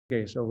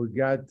Okay, so we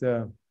got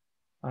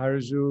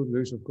Arzu.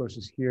 Luis, of course,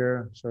 is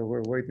here. So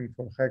we're waiting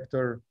for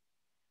Hector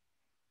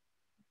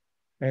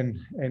and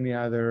any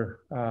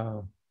other,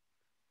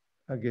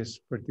 I guess,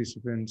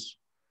 participants.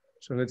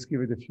 So let's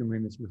give it a few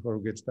minutes before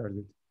we get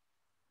started.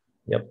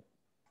 Yep.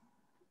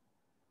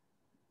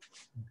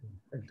 Okay.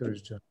 Hector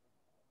is joining.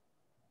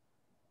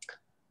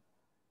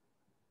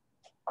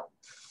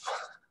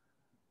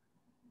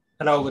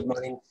 Hello, good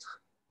morning.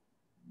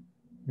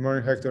 Good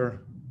morning,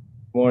 Hector.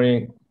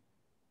 Morning.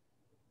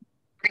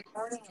 Good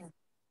morning.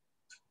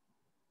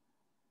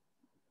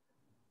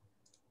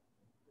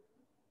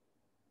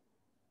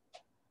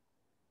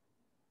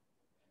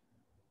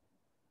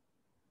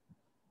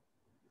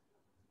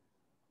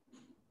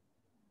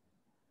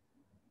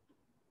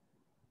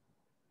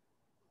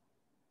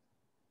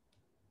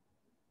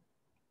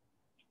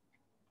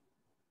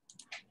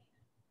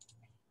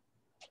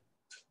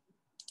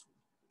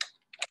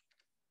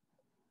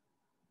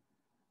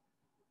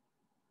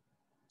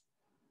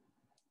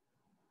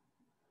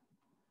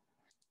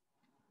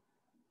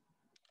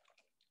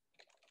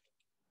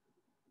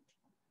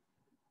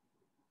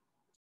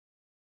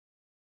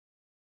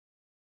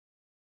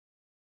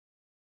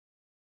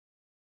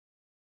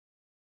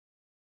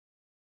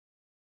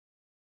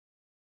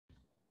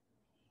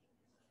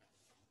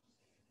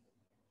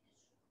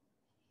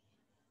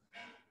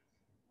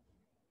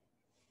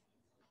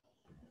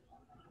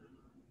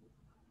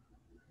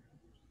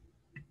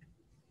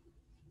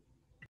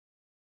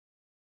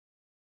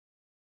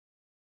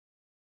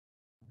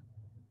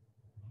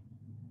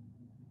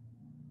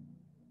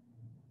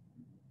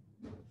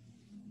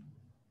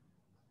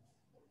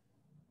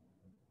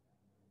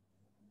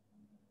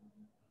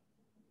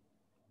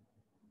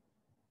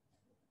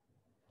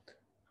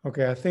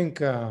 Okay, I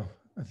think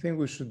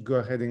we should go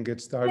ahead and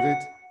get started.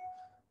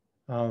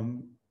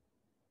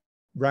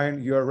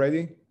 Brian, you are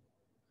ready?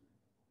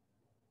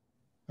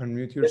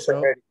 Unmute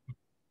yourself. Yes,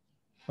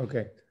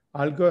 Okay,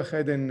 I'll go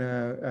ahead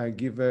and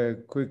give a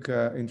quick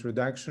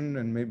introduction,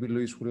 and maybe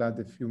Luis will add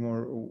a few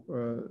more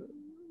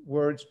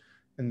words,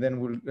 and then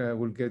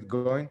we'll get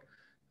going.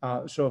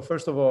 So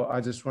first of all,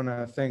 I just want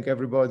to thank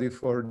everybody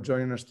for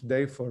joining us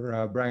today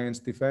for Brian's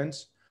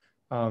defense,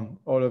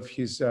 all of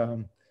his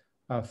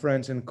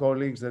friends and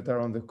colleagues that are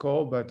on the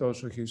call, but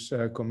also his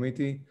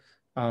committee,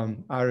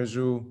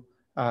 Arzu,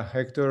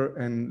 Hector,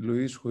 and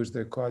Luis, who is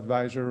the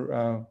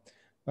co-advisor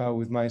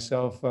with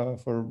myself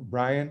for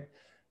Brian.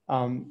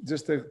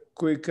 Just a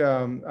quick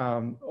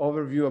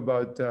overview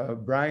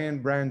about Brian.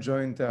 Brian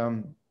joined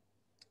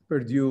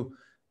Purdue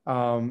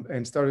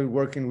and started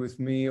working with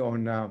me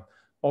on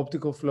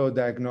optical flow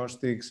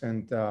diagnostics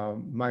and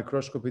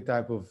microscopy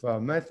type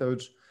of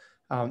methods.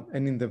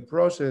 And in the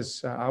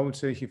process, I would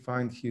say he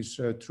found his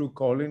true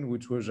calling,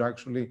 which was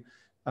actually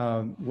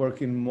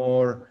working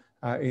more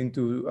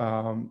into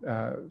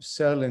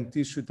cell and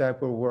tissue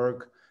type of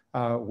work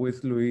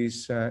with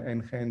Luis,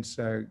 and hence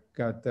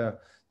got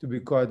to be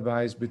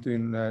co-advised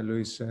between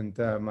Luis and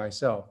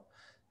myself.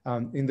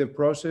 In the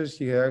process,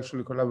 he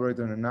actually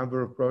collaborated on a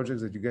number of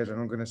projects that you guys are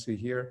not going to see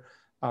here.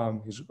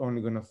 He's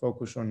only going to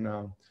focus on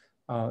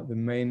the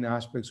main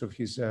aspects of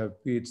his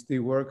PhD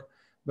work,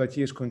 but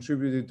he has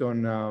contributed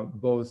on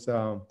both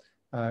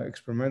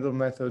experimental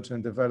methods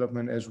and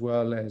development, as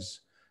well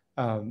as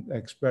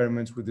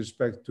experiments with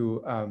respect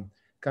to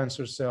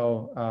cancer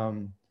cell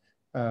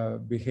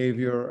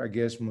behavior, I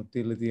guess,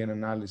 motility and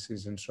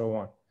analysis, and so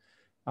on.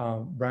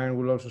 Brian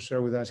will also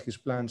share with us his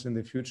plans in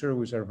the future,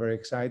 which are very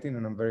exciting,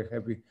 and I'm very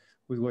happy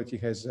with what he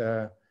has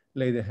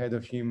laid ahead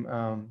of him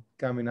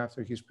coming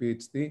after his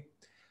PhD.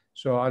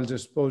 So I'll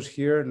just pause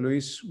here.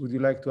 Luis, would you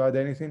like to add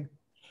anything?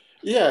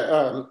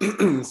 Yeah,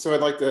 so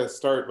I'd like to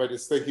start by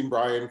just thanking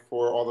Brian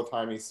for all the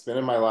time he spent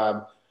in my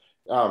lab.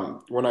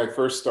 When I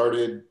first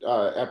started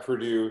at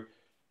Purdue,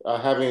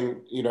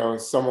 having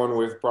someone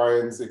with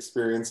Brian's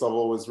experience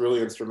level was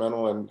really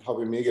instrumental in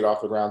helping me get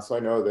off the ground. So I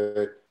know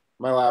that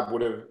my lab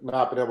would have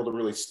not been able to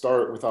really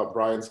start without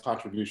Brian's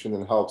contribution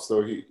and help.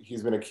 So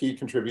he's been a key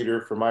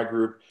contributor for my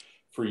group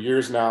for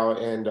years now.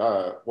 And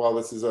while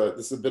this is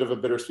a bit of a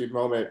bittersweet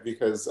moment,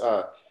 because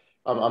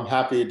I'm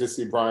happy to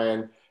see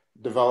Brian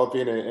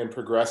developing and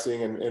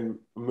progressing and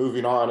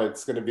moving on.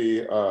 It's going to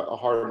be a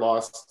hard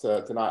loss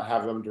to not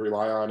have them to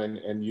rely on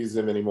and use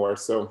them anymore.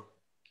 So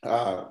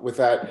with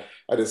that,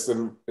 I just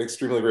am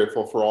extremely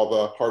grateful for all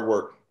the hard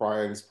work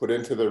Brian's put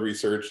into the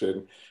research,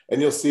 and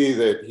you'll see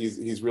that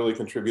he's really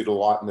contributed a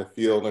lot in the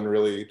field and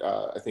really,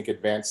 I think,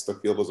 advanced the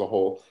field as a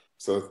whole.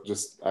 So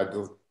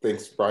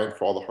thanks, Brian,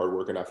 for all the hard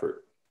work and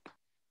effort.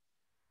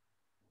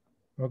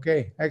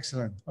 Okay,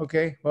 excellent.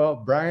 Okay, well,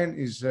 Brian,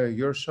 is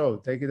your show.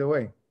 Take it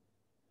away.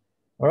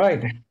 All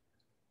right.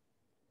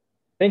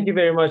 Thank you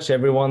very much,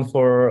 everyone,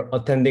 for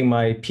attending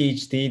my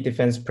PhD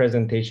defense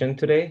presentation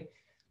today.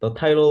 The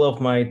title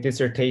of my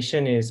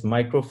dissertation is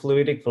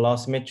Microfluidic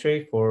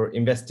Velocimetry for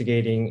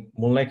Investigating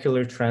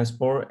Molecular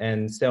Transport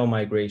and Cell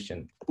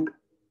Migration.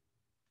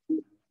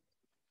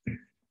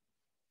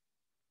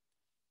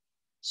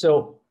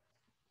 So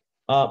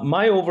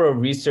My overall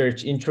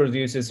research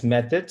introduces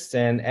methods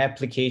and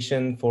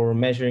application for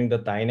measuring the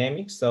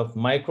dynamics of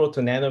micro to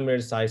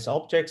nanometer sized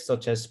objects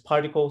such as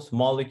particles,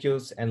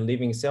 molecules, and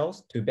living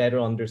cells to better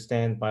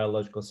understand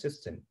biological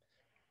systems.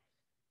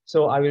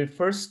 So I will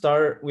first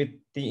start with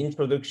the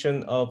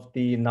introduction of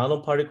the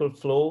nanoparticle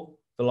flow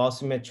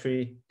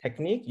velocimetry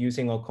technique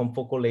using a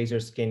confocal laser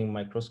scanning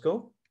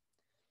microscope.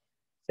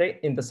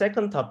 In the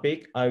second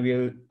topic, I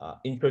will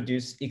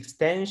introduce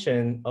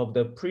extension of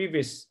the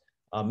previous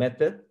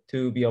method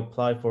to be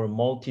applied for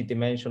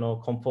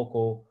multi-dimensional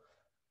confocal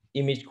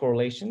image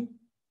correlation.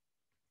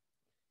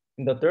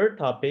 In the third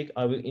topic,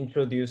 I will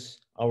introduce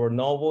our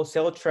novel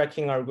cell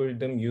tracking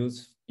algorithm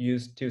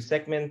used to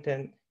segment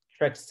and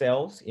track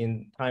cells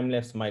in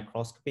time-lapse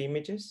microscopy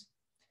images.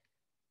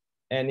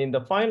 And in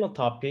the final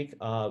topic,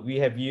 we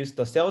have used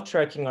the cell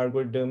tracking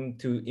algorithm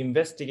to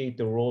investigate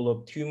the role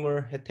of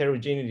tumor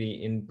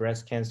heterogeneity in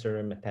breast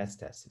cancer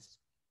metastasis.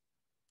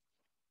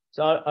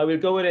 So I will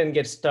go ahead and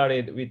get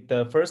started with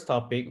the first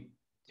topic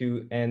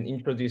and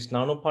introduce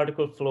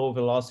nanoparticle flow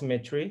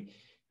velocimetry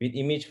with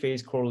image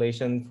phase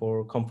correlation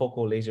for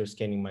confocal laser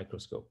scanning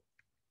microscope.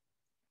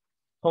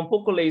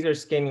 Confocal laser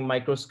scanning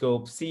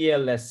microscope,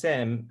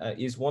 CLSM,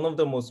 is one of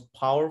the most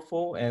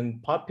powerful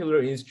and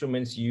popular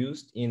instruments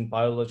used in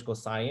biological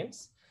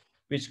science,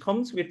 which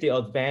comes with the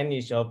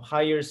advantage of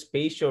higher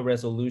spatial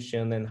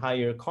resolution and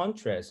higher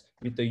contrast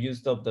with the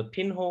use of the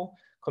pinhole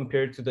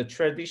compared to the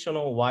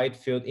traditional wide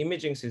field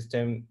imaging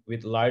system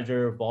with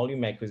larger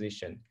volume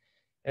acquisition.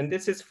 And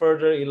this is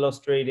further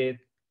illustrated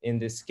in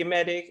the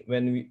schematic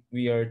when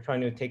we are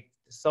trying to take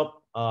sub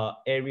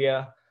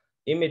area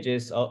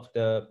images of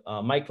the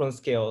micron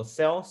scale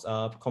cells.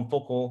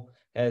 Confocal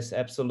has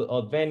absolute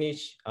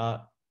advantage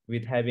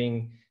with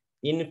having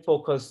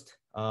in-focused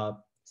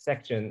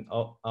section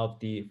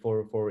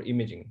for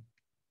imaging.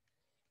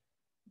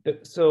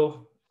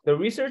 So the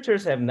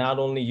researchers have not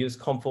only used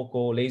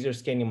confocal laser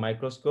scanning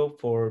microscope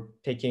for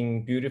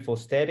taking beautiful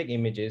static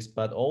images,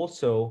 but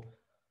also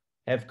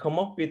have come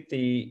up with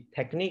the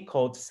technique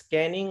called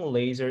scanning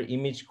laser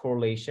image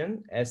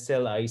correlation,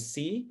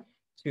 SLIC,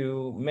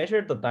 to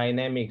measure the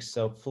dynamics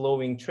of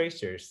flowing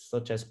tracers,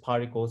 such as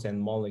particles and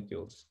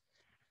molecules.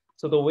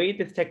 So the way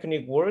this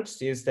technique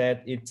works is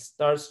that it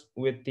starts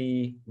with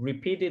the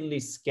repeatedly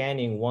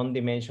scanning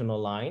one-dimensional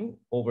line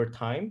over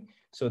time.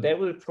 So that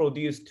will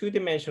produce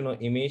two-dimensional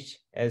image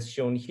as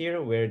shown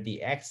here, where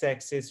the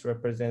x-axis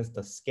represents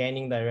the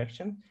scanning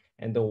direction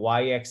and the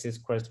y-axis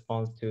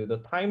corresponds to the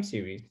time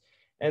series.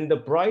 And the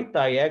bright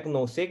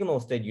diagonal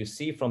signals that you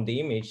see from the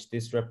image,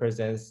 this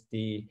represents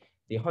the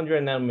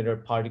 100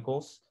 nanometer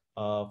particles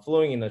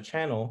flowing in a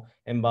channel.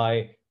 And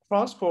by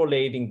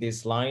cross-correlating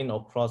this line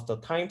across the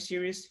time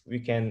series, we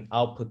can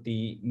output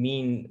the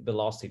mean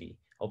velocity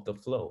of the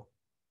flow.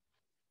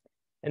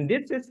 And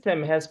this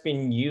system has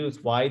been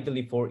used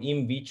widely for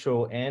in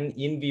vitro and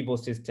in vivo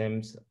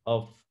systems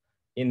of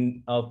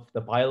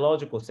the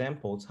biological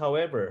samples.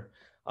 However,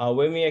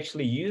 when we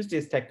actually use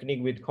this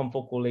technique with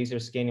confocal laser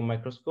scanning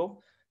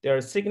microscope, there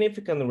are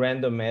significant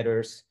random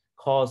errors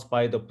caused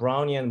by the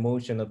Brownian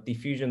motion of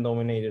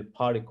diffusion-dominated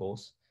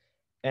particles.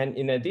 And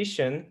in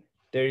addition,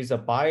 there is a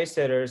bias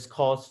errors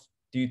caused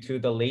due to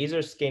the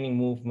laser scanning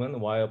movement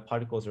while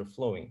particles are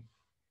flowing.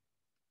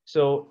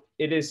 So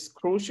it is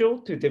crucial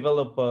to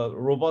develop a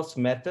robust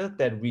method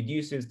that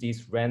reduces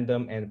these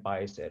random and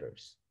bias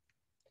errors.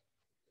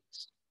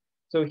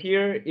 So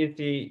here is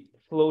the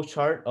flow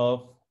chart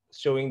of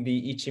showing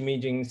the each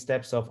imaging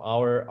steps of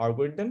our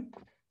algorithm.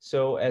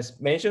 So as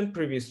mentioned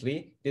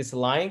previously, this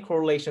line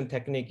correlation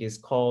technique is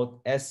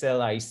called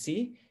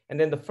SLIC. And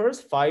then the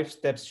first 5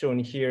 steps shown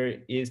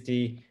here is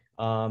the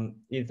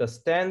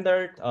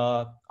standard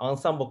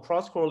ensemble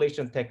cross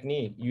correlation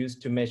technique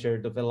used to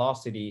measure the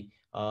velocity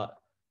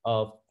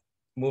of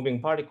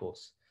moving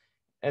particles.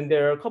 And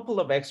there are a couple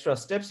of extra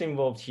steps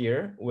involved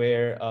here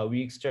where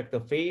we extract the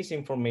phase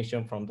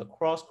information from the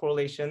cross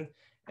correlation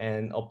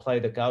and apply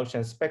the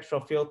Gaussian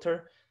spectral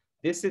filter.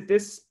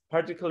 This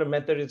particular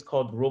method is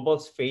called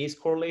robust phase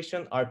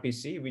correlation,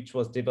 RPC, which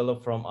was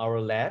developed from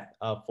our lab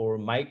for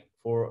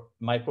micro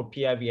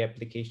PIV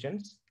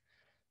applications.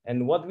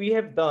 And what we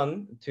have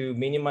done to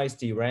minimize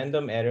the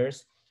random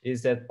errors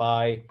is that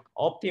by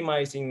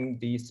optimizing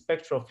the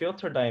spectral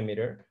filter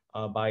diameter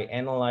by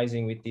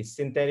analyzing with the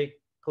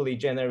synthetically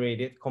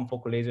generated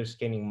confocal laser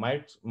scanning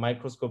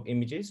microscope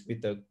images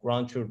with the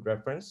ground truth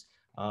reference,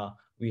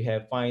 we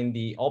have find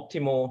the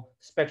optimal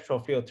spectral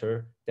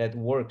filter that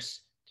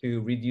works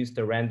to reduce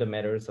the random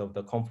errors of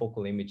the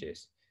confocal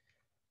images.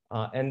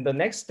 And the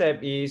next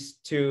step is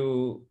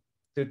to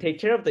take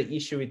care of the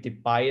issue with the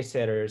bias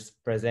errors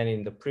presented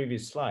in the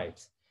previous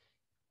slides.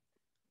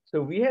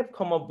 So we have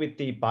come up with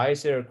the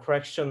bias error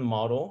correction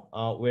model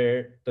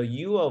where the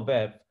U of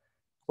F,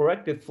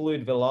 corrected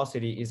fluid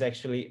velocity, is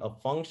actually a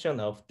function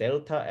of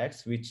delta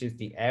X, which is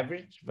the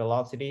average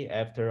velocity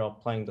after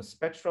applying the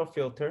spectral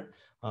filter,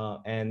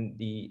 and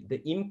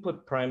the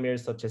input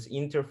parameters such as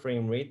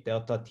interframe rate,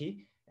 delta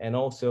T, and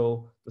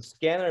also the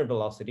scanner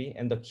velocity.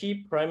 And the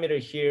key parameter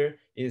here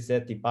is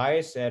that the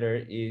bias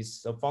error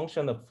is a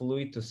function of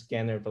fluid to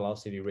scanner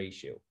velocity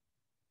ratio.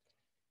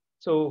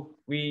 So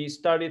we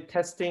started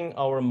testing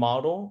our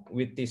model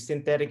with the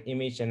synthetic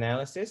image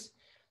analysis.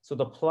 So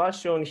the plot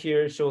shown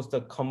here shows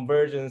the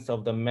convergence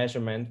of the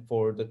measurement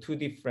for the two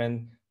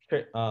different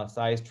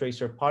size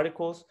tracer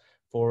particles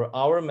for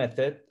our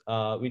method,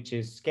 which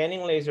is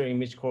scanning laser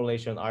image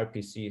correlation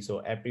RPC.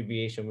 So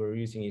abbreviation we're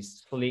using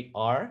is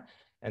SLIC-R.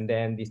 And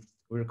then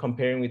we're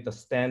comparing with the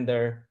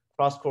standard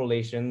cross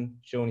correlation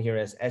shown here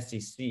as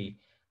SEC.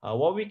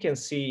 What we can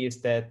see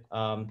is that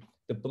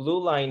the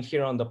blue line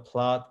here on the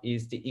plot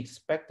is the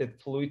expected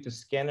fluid to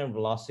scanner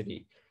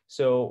velocity.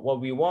 So what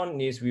we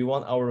want is we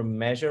want our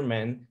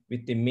measurement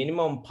with the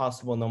minimum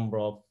possible number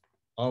of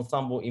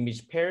ensemble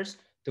image pairs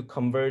to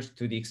converge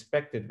to the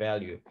expected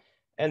value.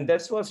 And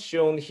that's what's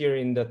shown here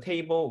in the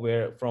table,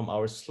 where from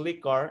our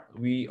SLIC-R,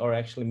 we are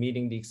actually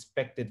meeting the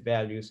expected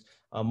values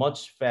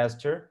much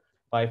faster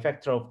by a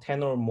factor of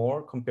 10 or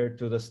more compared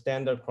to the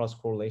standard cross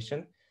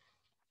correlation.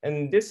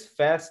 And this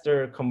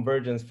faster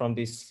convergence from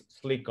this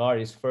SLIC-R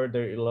is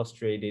further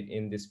illustrated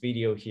in this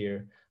video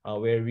here,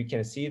 where we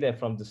can see that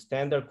from the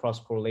standard cross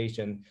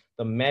correlation,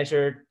 the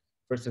measured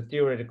versus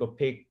theoretical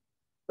peak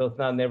does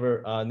not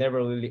never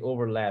really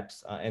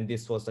overlaps. And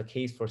this was the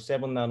case for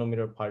 7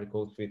 nanometer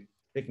particles with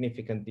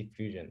significant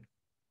diffusion.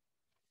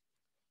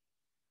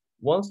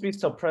 Once we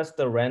suppress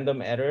the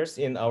random errors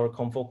in our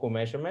confocal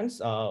measurements,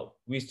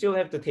 we still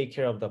have to take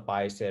care of the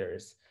bias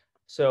errors.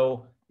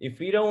 So if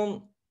we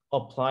don't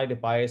apply the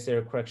bias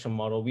error correction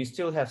model, we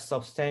still have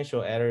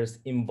substantial errors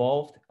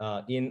involved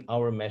in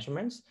our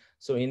measurements.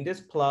 So in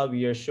this plot,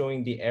 we are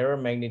showing the error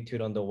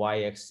magnitude on the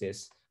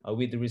y-axis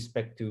with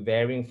respect to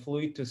varying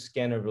fluid to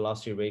scanner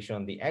velocity ratio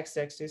on the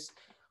x-axis.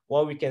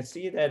 Well, we can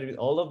see that with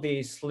all of the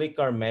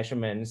SLIC-R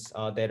measurements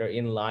that are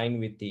in line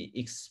with the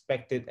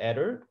expected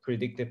error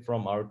predicted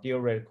from our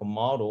theoretical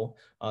model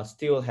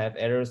still have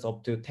errors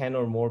up to 10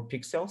 or more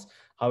pixels.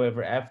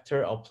 However,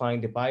 after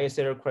applying the bias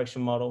error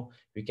correction model,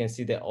 we can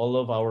see that all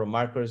of our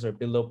markers are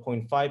below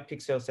 0.5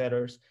 pixels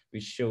errors,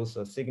 which shows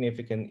a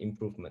significant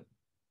improvement.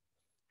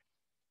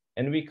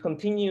 And we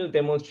continue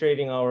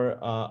demonstrating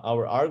our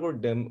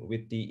algorithm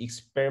with the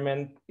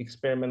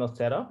experimental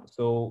setup.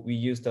 So we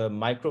use the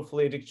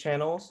microfluidic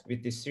channels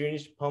with the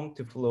syringe pump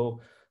to flow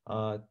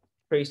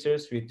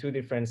tracers with two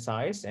different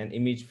sizes and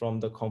image from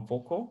the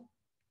confocal.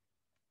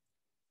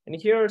 And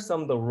here are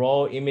some of the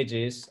raw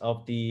images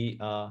of the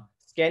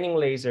scanning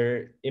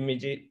laser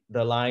image,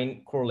 the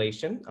line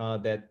correlation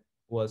that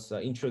was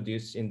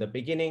introduced in the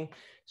beginning.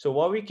 So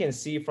what we can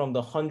see from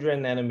the 100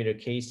 nanometer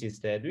case is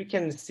that we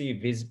can see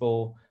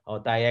visible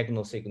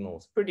diagonal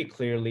signals pretty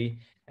clearly.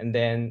 And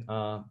then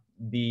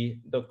the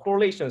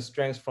correlation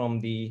strength from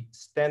the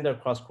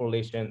standard cross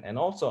correlation and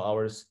also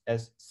ours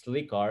as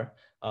SLIC-R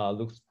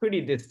looks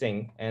pretty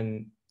distinct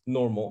and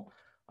normal.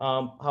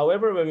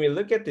 However, when we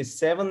look at the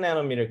 7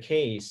 nanometer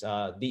case,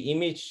 the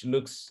image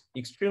looks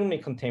extremely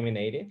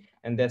contaminated,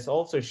 and that's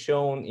also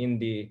shown in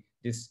the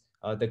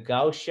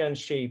Gaussian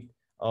shape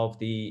of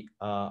the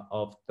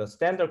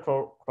standard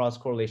cross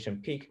correlation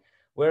peak.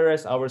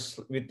 Whereas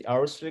with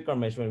our SLIC-R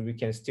measurement, we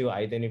can still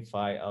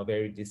identify a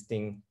very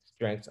distinct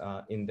strength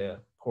in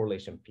the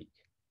correlation peak.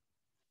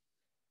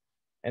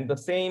 And the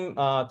same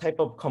type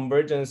of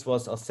convergence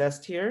was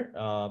assessed here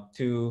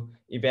to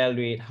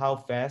evaluate how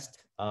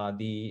fast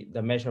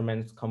the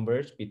measurements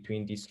converge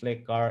between the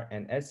SLIC-R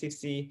and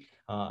SEC.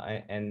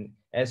 And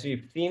as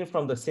we've seen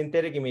from the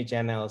synthetic image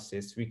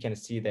analysis, we can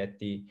see that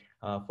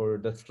for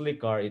the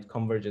SLIC-R, it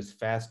converges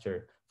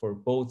faster for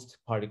both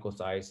particle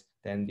size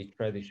than the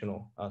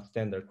traditional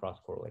standard cross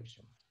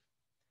correlation.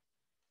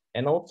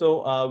 And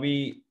also,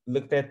 we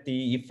looked at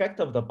the effect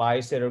of the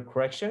bias error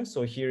correction.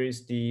 So here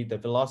is the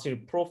velocity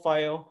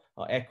profile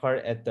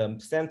Eckhart at the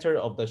center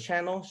of the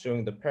channel,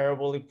 showing the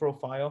parabolic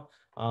profile.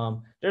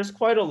 There's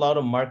quite a lot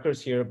of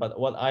markers here, but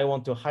what I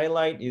want to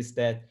highlight is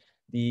that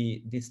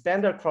the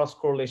standard cross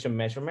correlation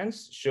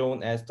measurements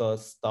shown as the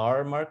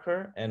star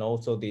marker and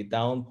also the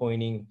down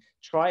pointing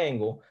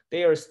triangle,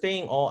 they are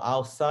staying all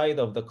outside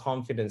of the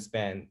confidence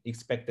band,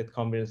 expected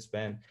confidence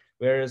band.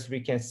 Whereas we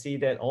can see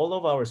that all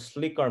of our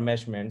SLIC-R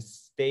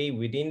measurements stay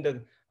within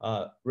the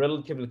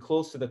relatively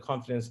close to the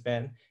confidence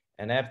band.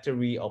 And after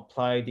we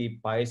apply the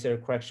bias error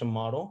correction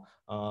model,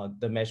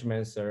 the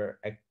measurements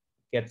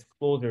get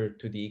closer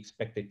to the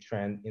expected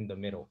trend in the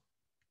middle.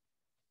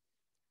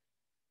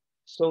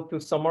 So to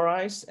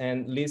summarize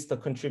and list the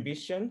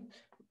contribution,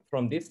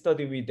 from this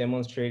study, we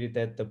demonstrated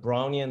that the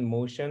Brownian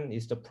motion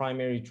is the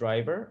primary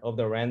driver of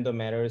the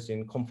random errors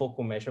in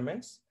confocal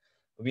measurements.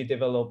 We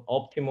developed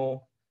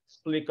optimal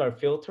SLIC-R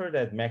filter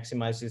that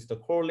maximizes the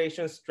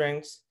correlation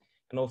strengths.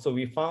 And also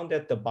we found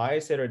that the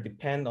bias error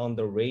depend on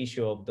the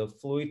ratio of the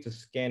fluid to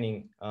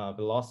scanning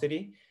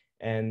velocity.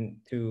 And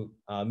to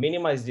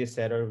minimize this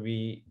error,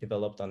 we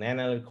developed an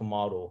analytical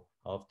model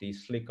of the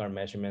SLIC-R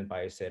measurement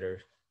bias error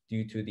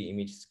due to the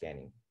image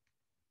scanning.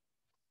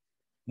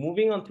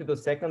 Moving on to the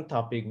second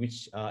topic,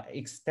 which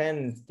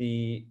extends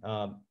the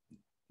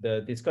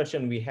the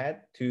discussion we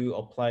had to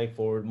apply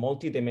for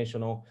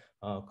multidimensional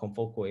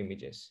confocal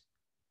images.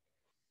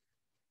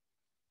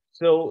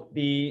 So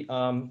the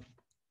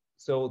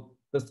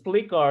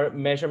SLICR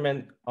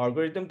measurement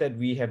algorithm that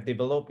we have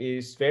developed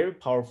is very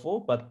powerful,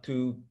 but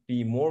to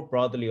be more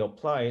broadly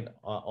applied,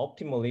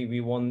 optimally,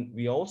 we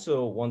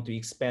wanted to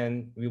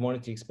expand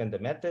the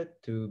method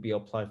to be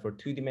applied for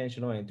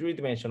 2-dimensional and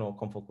 3-dimensional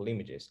confocal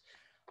images.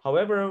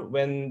 However,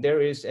 when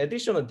there is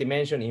additional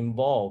dimension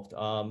involved,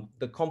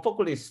 the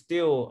confocal is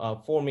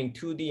still forming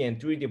 2D and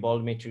 3D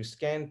volumetric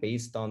scan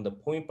based on the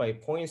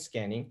point-by-point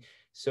scanning.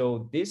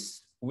 So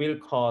this will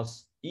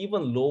cause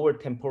even lower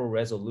temporal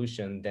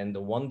resolution than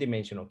the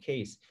 1-dimensional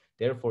case,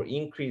 therefore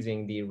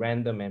increasing the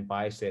random and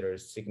bias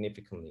errors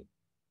significantly.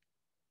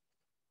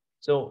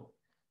 So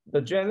the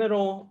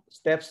general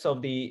steps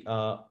of the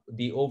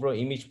overall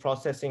image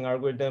processing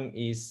algorithm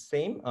is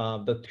same.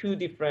 The two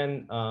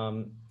different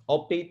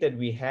update that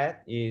we had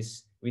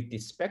is with the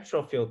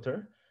spectral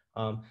filter.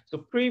 So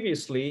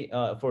previously,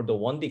 for the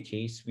 1D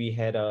case, we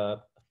had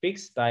a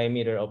fixed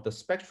diameter of the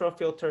spectral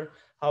filter.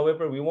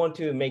 However, we want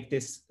to make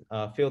this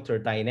filter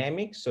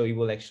dynamic, so it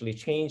will actually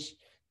change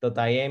the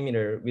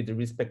diameter with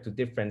respect to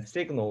different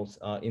signals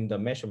in the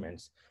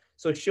measurements.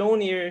 So shown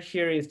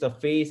here is the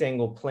phase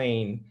angle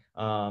plane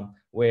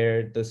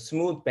where the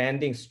smooth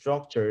banding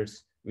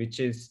structures, which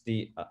is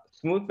the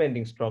smooth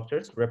banding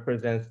structures,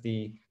 represents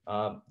the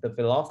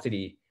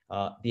velocity,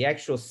 the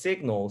actual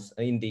signals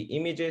in the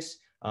images,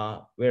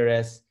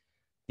 whereas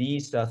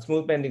these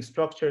smooth banding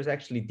structures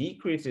actually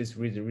decreases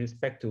with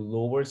respect to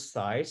lower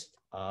sized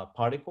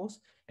particles.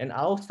 And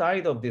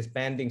outside of this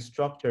banding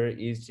structure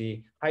is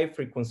the high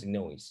frequency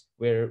noise,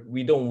 where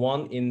we don't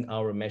want in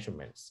our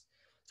measurements.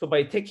 So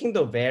by taking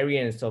the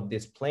variance of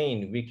this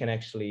plane, we can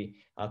actually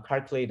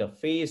calculate a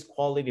phase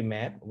quality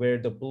map where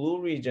the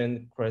blue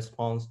region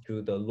corresponds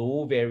to the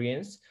low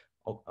variance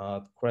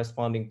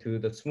corresponding to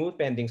the smooth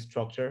banding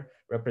structure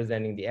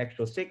representing the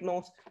actual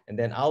signals. And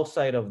then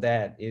outside of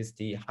that is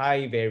the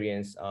high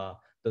variance,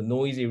 the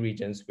noisy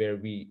regions where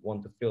we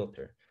want to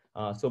filter.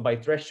 So by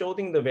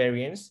thresholding the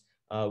variance,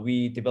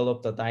 we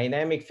developed a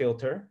dynamic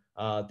filter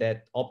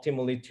that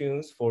optimally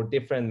tunes for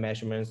different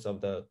measurements of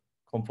the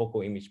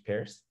confocal image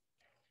pairs.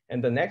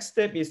 And the next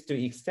step is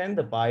to extend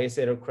the bias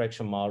error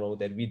correction model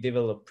that we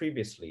developed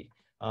previously.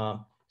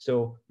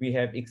 So we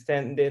have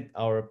extended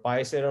our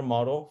bias error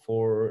model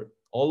for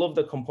all of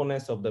the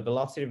components of the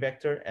velocity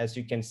vector. As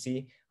you can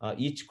see,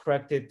 each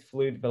corrected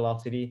fluid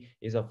velocity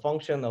is a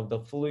function of the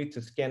fluid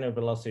to scanner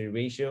velocity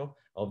ratio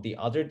of the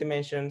other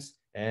dimensions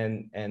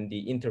and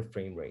the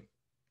interframe rate.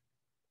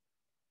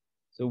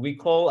 So we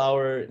call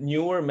our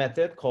newer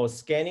method called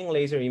scanning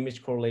laser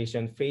image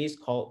correlation phase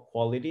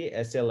quality,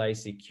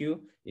 SLICQ,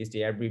 is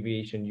the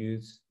abbreviation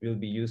will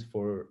be used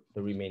for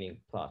the remaining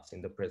plots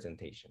in the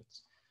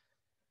presentations.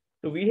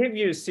 So we have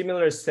used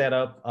similar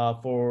setup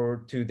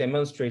to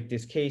demonstrate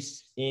this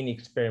case in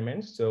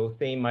experiments. So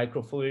same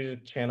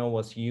microfluidic channel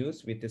was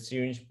used with the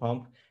syringe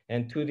pump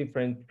and 2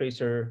 different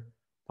tracer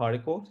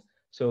particles.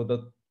 So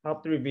the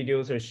top 3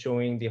 videos are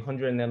showing the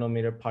 100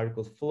 nanometer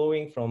particles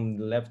flowing from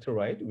left to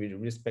right with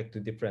respect to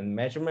different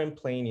measurement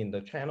plane in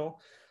the channel.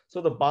 So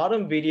the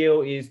bottom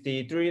video is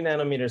the 3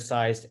 nanometer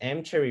sized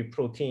M-cherry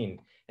protein.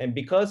 And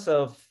because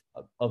of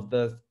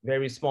the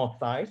very small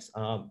size,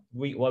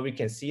 what we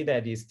can see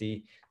that is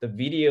the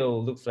video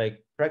looks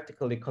like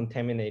practically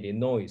contaminated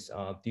noise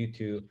due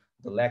to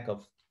the lack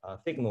of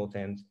signals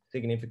and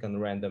significant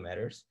random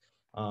errors.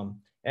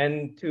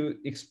 And to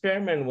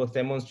experiment was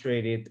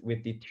demonstrated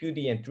with the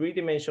 2D and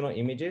 3-dimensional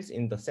images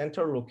in the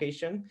central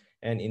location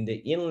and in the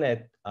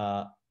inlet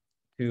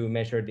to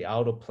measure the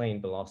outer plane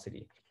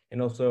velocity.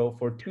 And also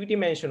for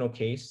 2-dimensional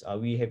case,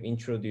 we have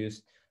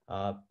introduced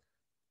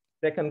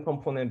second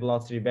component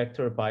velocity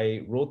vector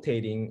by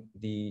rotating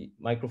the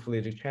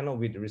microfluidic channel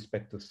with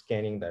respect to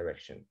scanning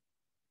direction.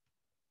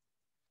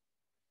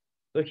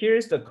 So here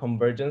is the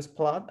convergence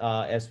plot.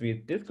 As we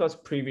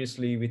discussed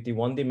previously with the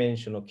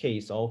 1-dimensional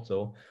case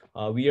also,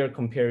 we are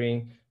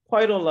comparing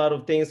quite a lot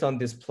of things on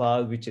this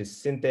plot, which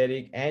is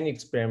synthetic and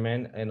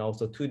experiment, and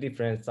also 2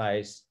 different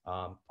size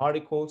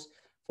particles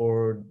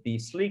for the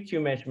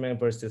SLICQ measurement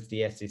versus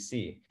the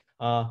SEC.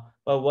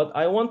 But what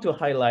I want to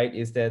highlight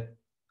is that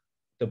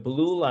the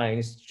blue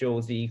lines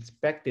shows the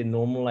expected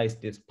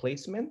normalized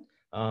displacement,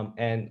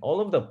 and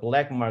all of the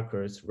black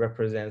markers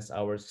represents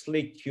our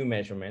SLICQ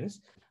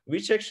measurements,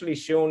 which actually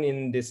shown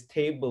in this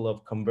table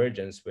of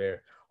convergence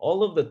where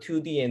all of the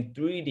 2D and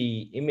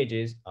 3D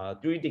images,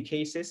 3D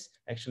cases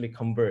actually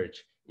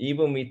converge,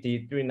 even with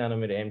the 3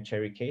 nanometer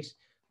M-cherry case,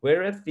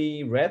 whereas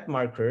the red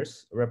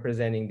markers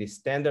representing the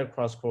standard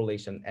cross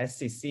correlation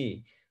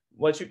SCC,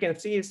 what you can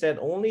see is that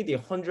only the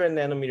 100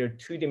 nanometer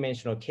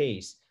 2-dimensional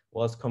case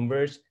was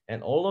converged,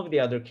 and all of the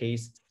other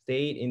case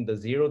stayed in the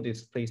 0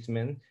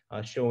 displacement,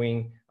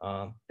 showing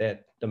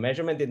that the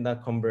measurement did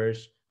not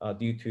converge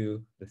due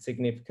to the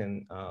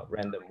significant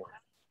random mode.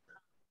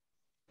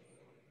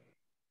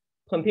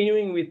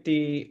 Continuing with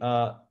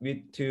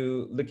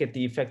to look at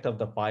the effect of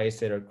the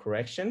bias error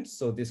correction.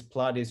 So this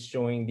plot is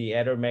showing the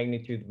error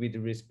magnitude with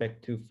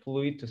respect to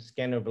fluid to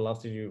scanner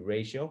velocity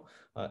ratio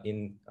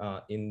in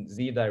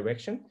Z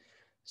direction.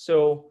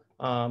 So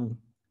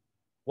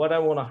what I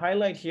want to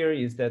highlight here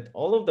is that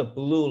all of the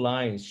blue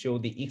lines show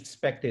the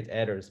expected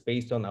errors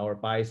based on our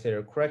bias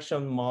error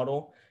correction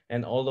model,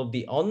 and all of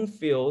the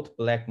unfilled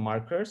black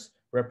markers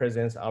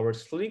represents our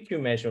slick Q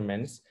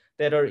measurements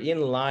that are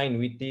in line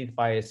with these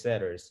bias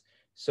errors.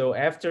 So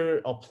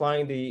after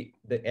applying the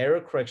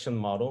error correction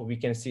model, we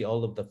can see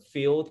all of the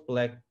filled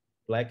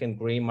black and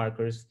gray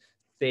markers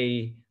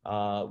stay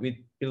with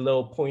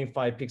below 0.5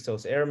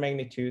 pixels error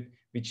magnitude,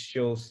 which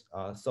shows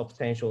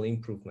substantial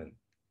improvement.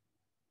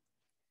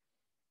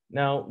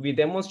 Now, we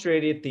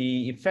demonstrated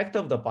the effect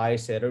of the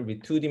bias error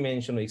with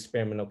two-dimensional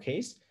experimental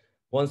case.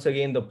 Once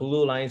again, the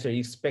blue lines are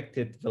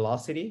expected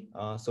velocity.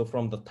 So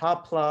from the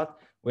top plot,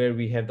 where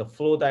we have the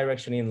flow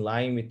direction in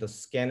line with the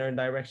scanner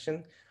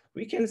direction,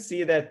 we can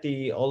see that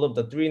all of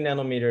the 3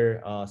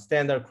 nanometer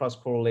standard cross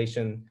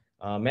correlation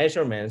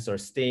measurements are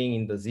staying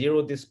in the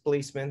 0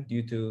 displacement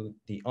due to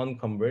the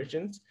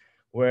unconvergence,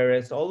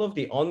 whereas all of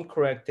the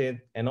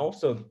uncorrected and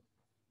also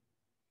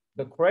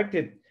the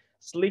corrected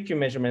slick Q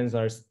measurements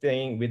are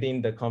staying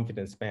within the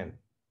confidence band.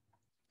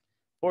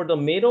 For the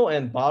middle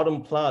and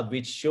bottom plot,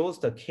 which shows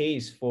the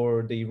case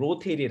for the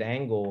rotated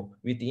angle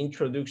with the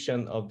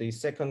introduction of the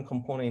second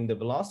component in the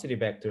velocity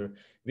vector,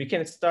 we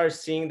can start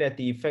seeing that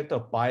the effect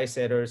of bias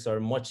errors are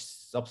much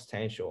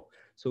substantial.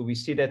 So we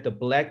see that the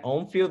black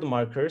on-field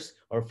markers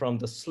are from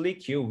the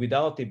slick Q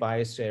without the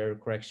bias error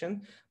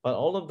correction, but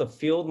all of the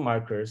field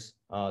markers,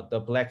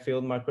 the black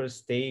field markers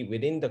stay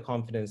within the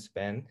confidence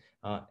band,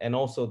 and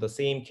also the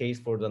same case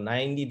for the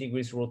 90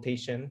 degrees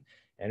rotation.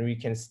 And we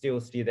can still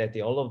see that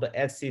all of the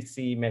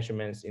SCC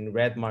measurements in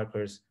red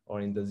markers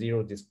are in the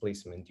 0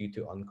 displacement due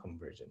to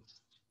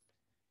unconvergence.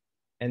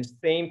 And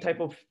same type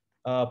of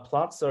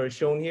plots are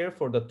shown here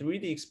for the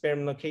 3D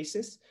experimental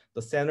cases.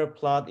 The center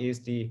plot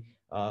is the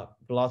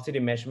velocity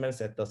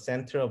measurements at the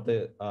center of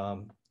the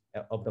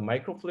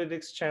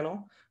microfluidics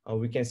channel.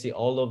 We can see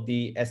all of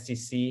the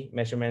SCC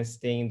measurements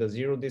staying in the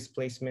 0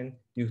 displacement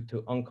due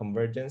to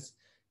unconvergence.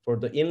 For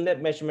the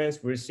inlet measurements,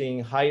 we're seeing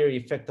higher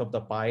effect of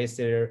the bias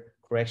error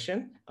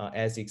correction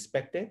as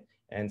expected,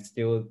 and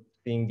still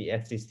seeing the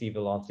SCC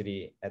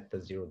velocity at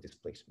the 0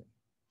 displacement.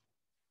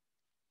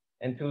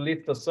 And to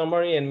list the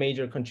summary and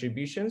major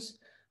contributions,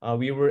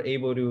 we were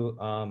able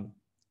to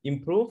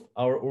improve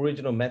our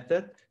original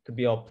method to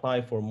be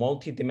applied for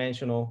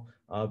multi-dimensional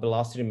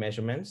velocity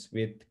measurements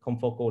with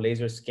confocal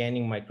laser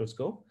scanning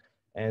microscope.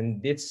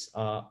 And this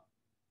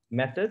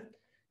method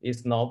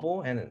is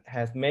novel and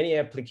has many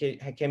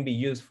can be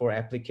used for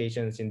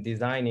applications in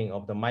designing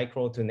of the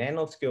micro to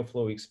nanoscale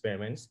flow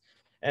experiments.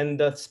 And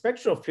the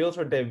spectral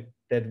filter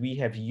that we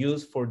have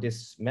used for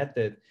this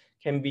method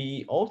can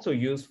be also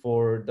used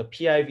for the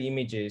PIV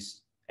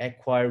images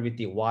acquired with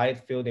the wide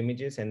field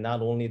images, and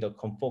not only the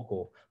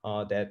confocal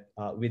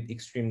with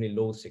extremely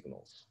low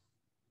signals.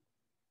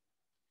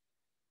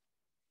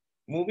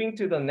 Moving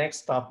to the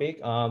next topic.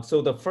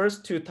 So the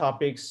first two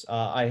topics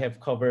I have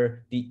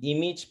covered the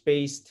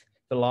image-based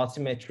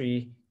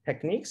velocimetry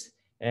techniques,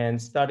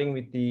 and starting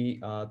with the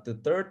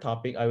third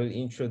topic, I will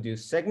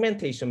introduce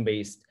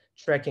segmentation-based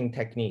tracking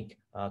technique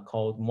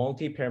called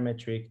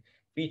multi-parametric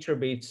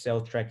feature-based cell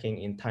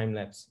tracking in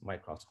time-lapse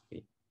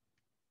microscopy.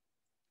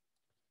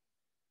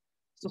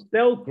 So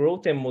cell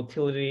growth and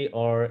motility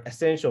are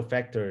essential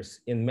factors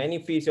in many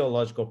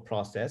physiological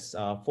processes.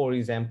 For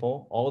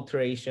example,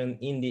 alteration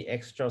in the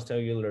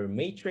extracellular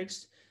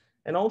matrix,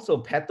 and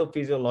also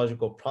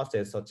pathophysiological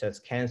processes such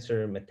as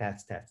cancer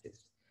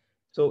metastasis.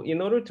 So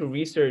in order to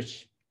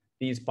research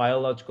these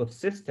biological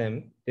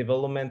systems,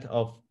 development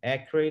of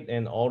accurate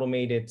and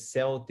automated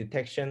cell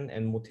detection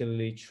and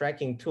motility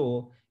tracking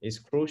tool is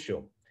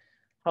crucial.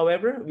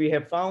 However, we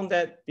have found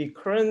that the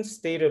current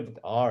state of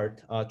the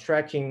art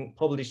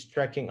published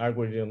tracking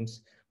algorithms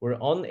were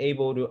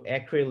unable to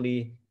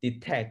accurately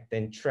detect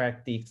and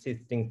track the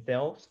existing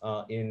cells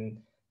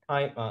in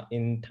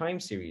time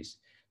series.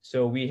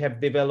 So we have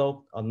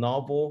developed a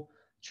novel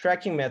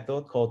tracking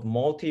method called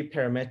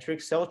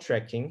multi-parametric cell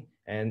tracking.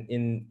 And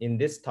in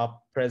this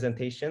top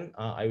presentation,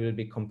 I will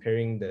be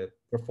comparing the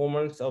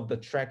performance of the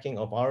tracking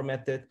of our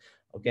method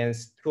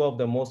against two of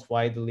the most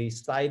widely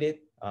cited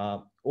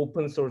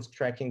open source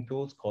tracking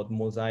tools called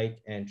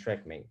Mosaic and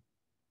TrackMate.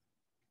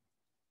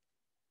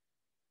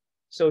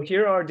 So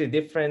here are the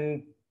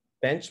different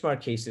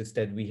benchmark cases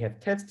that we have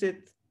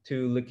tested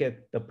to look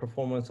at the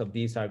performance of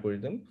these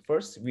algorithms.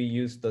 First, we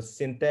use the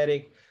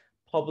synthetic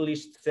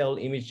published cell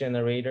image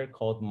generator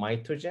called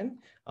Mitogen.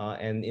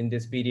 And in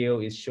this video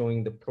is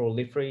showing the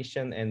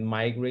proliferation and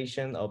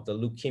migration of the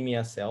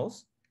leukemia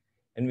cells.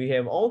 And we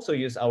have also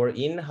used our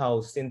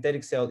in-house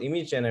synthetic cell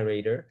image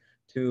generator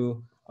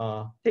to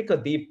take a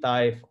deep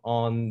dive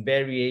on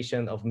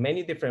variation of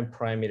many different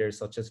parameters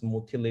such as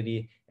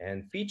motility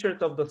and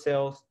features of the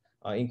cells,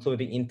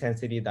 including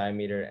intensity,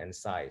 diameter, and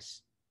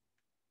size.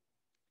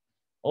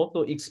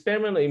 Also,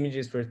 experimental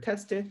images were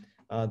tested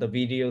The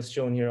videos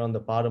shown here on the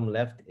bottom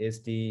left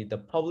is the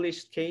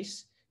published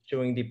case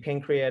showing the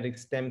pancreatic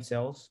stem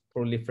cells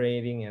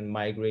proliferating and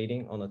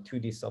migrating on a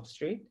 2D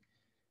substrate.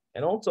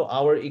 And also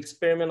our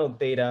experimental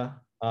data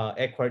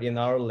acquired in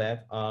our lab.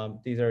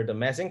 These are the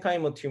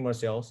mesenchymal tumor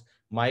cells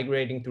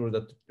migrating through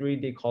the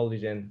 3D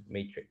collagen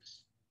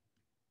matrix.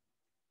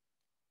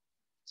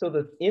 So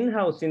the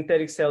in-house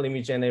synthetic cell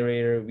image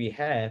generator we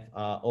have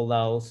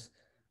allows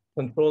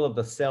control of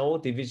the cell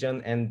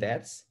division and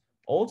deaths,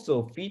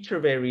 also feature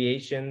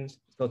variations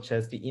such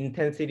as the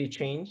intensity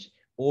change,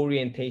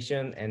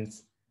 orientation,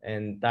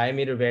 and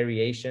diameter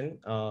variation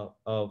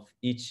of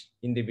each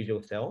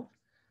individual cell.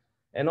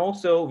 And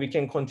also we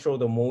can control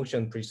the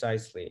motion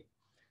precisely.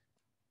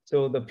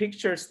 So the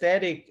picture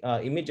static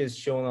images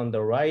shown on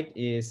the right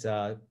is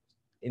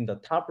in the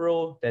top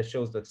row that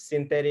shows the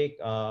synthetic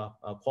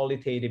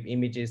qualitative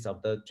images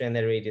of the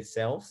generated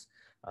cells,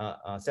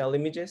 cell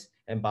images,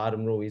 and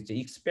bottom row is the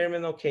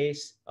experimental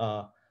case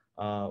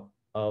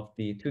of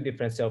the two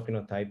different cell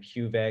phenotype,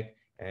 HUVEC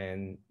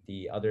and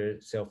the other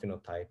cell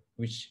phenotype,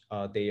 which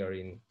they are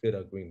in good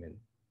agreement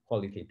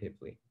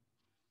qualitatively.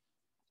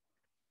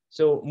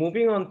 So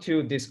moving on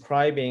to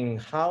describing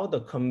how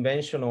the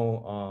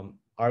conventional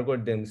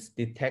algorithms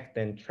detect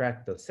and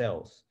track the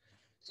cells.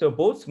 So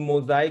both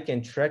Mosaic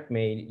and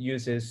TrackMate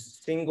uses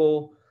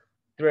single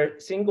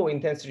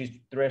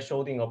intensity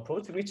thresholding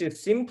approach, which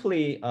is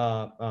simply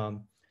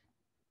the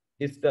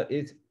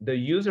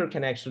user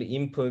can actually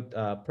input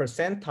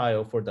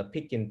percentile for the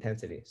peak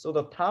intensity. So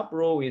the top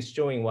row is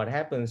showing what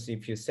happens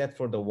if you set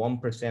for the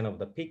 1% of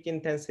the peak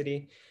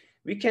intensity.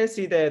 We can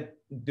see that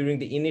during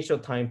the initial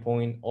time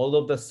point, all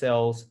of the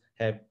cells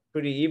have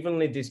pretty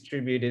evenly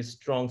distributed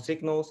strong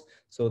signals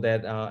so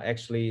that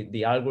actually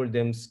the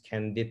algorithms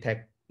can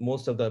detect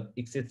most of the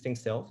existing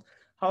cells.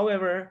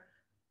 However,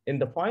 in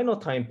the final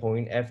time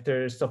point,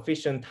 after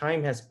sufficient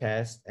time has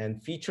passed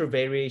and feature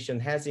variation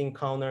has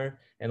encountered,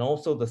 and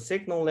also the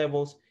signal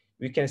levels,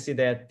 we can see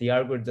that the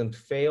algorithm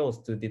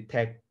fails to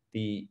detect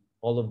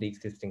all of the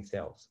existing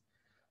cells.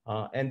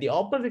 And the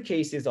opposite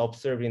case is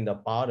observed in the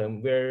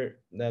bottom, where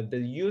the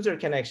user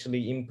can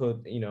actually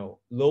input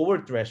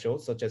lower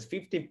thresholds, such as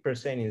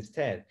 50%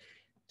 instead,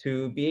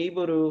 to be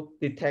able to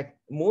detect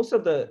most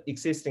of the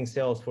existing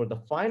cells for the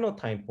final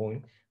time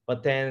point.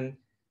 But then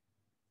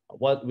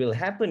what will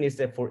happen is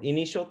that for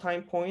initial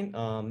time point,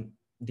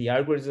 the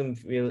algorithm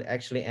will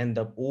actually end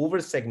up over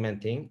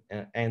segmenting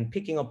and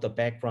picking up the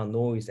background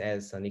noise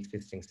as an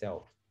existing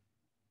cell.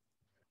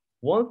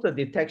 Once the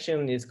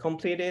detection is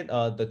completed,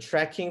 the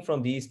tracking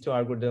from these two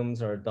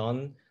algorithms are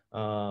done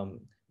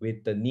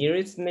with the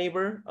nearest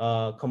neighbor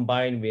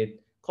combined with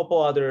a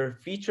couple other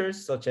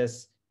features such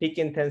as peak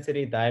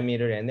intensity,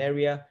 diameter, and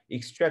area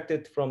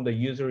extracted from the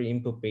user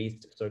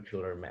input-based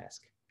circular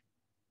mask.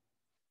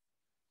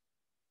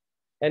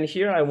 And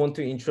here I want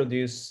to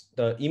introduce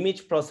the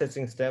image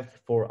processing step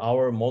for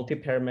our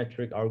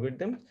multi-parametric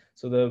algorithm.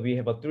 So that we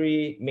have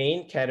three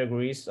main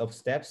categories of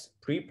steps: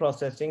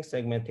 pre-processing,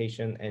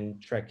 segmentation,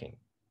 and tracking.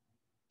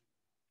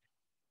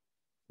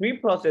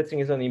 Pre-processing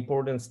is an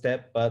important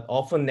step, but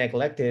often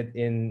neglected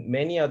in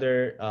many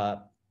other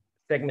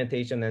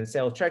segmentation and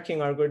cell tracking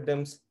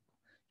algorithms.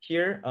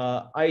 Here,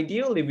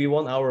 ideally, we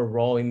want our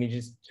raw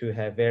images to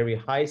have very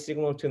high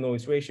signal to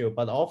noise ratio,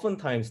 but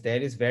oftentimes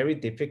that is very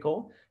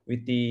difficult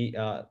with the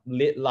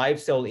live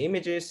cell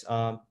images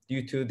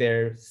due to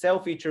their cell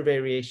feature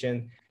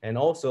variation and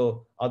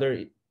also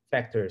other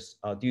factors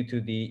due to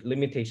the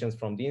limitations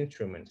from the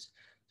instruments.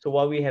 So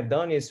what we have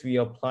done is we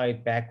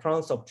applied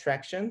background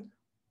subtraction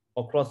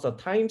across the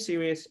time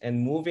series and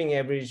moving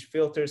average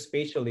filter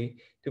spatially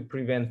to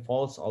prevent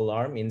false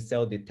alarm in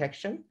cell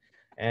detection.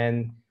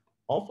 And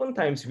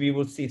oftentimes we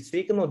will see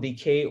signal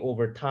decay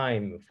over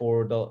time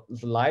for the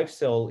live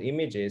cell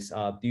images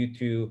due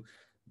to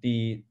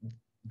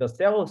the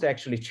cells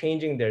actually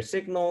changing their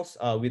signals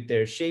with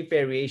their shape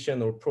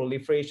variation or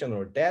proliferation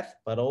or death,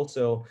 but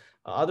also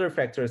other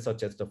factors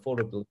such as the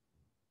photobloom.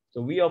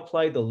 So we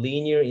apply the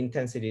linear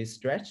intensity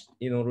stretch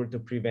in order to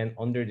prevent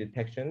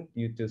under-detection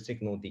due to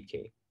signal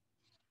decay.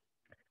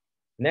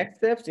 Next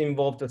steps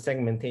involve the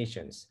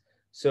segmentations.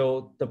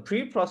 So the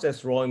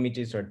pre-processed raw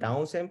images are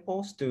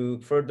downsamples to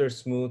further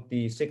smooth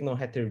the signal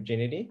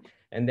heterogeneity.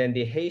 And then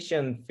the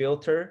Hessian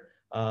filter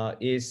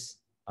is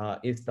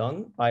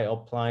done by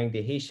applying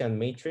the Hessian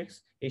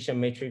matrix. Hessian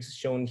matrix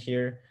shown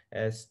here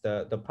as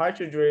the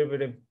partial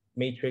derivative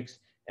matrix,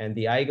 and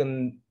the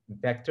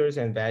eigenvectors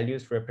and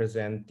values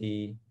represent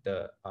the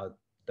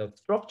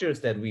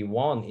structures that we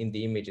want in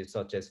the images,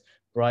 such as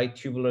bright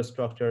tubular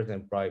structures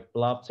and bright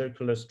blob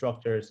circular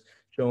structures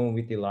shown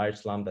with the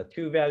large lambda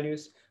 2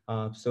 values.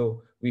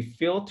 So we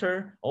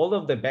filter all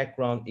of the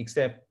background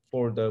except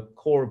for the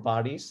core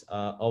bodies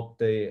of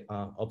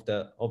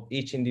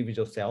each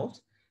individual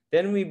cells.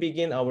 Then we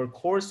begin our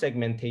core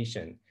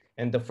segmentation.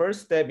 And the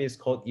first step is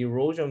called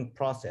erosion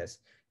process,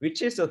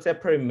 which is a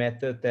separate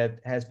method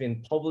that has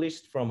been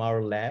published from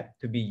our lab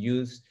to be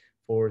used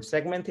for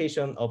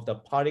segmentation of the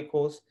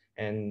particles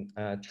and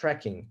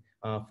tracking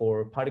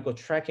for particle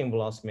tracking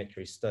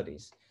velocimetry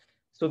studies.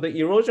 So the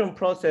erosion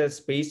process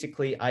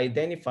basically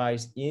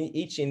identifies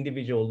each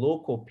individual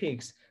local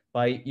peaks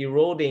by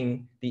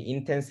eroding the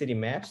intensity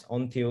maps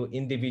until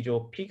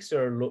individual peaks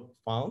are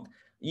found,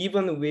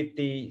 even with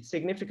the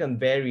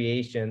significant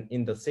variation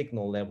in the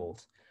signal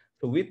levels.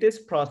 So with this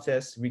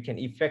process, we can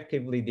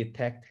effectively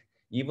detect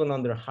even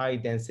under high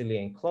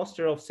density and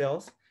cluster of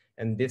cells,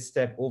 and this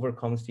step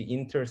overcomes the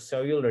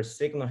intercellular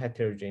signal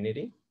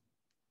heterogeneity.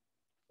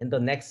 And the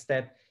next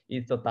step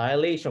is the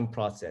dilation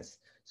process.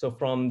 So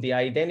from the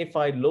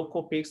identified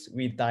local peaks,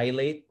 we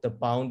dilate the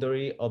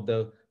boundary of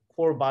the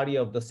core body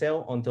of the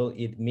cell until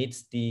it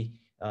meets the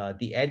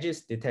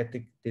edges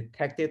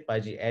detected by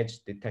the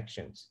edge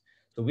detections.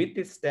 So with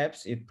these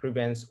steps, it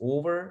prevents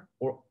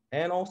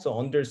and also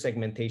under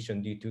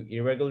segmentation due to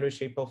irregular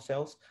shape of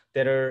cells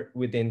that are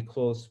within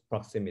close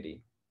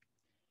proximity.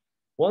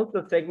 Once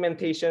the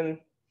segmentation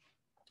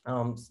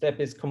step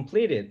is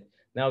completed,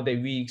 now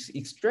that we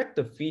extract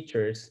the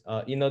features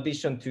in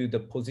addition to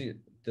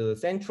the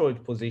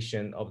centroid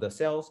position of the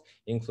cells,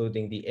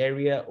 including the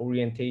area,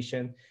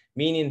 orientation,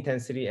 mean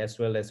intensity, as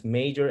well as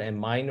major and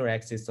minor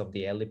axis of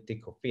the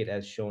elliptical fit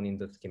as shown in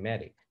the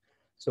schematic.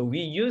 So we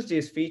use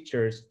these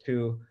features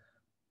to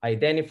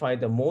identify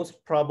the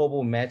most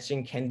probable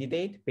matching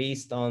candidate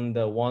based on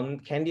the one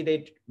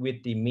candidate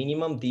with the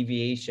minimum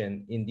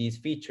deviation in these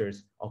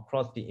features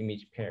across the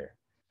image pair.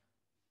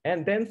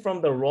 And then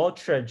from the raw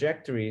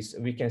trajectories,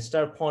 we can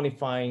start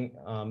quantifying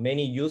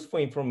many useful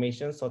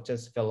information such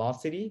as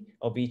velocity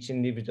of each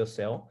individual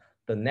cell,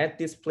 the net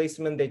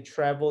displacement they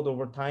traveled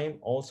over time,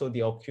 also the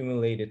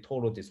accumulated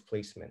total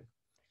displacement.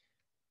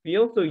 We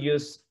also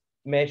use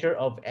measure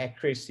of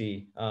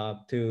accuracy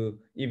to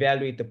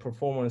evaluate the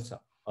performance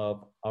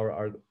of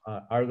our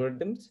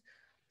algorithms.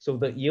 So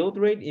the yield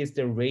rate is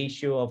the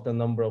ratio of the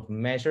number of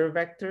measure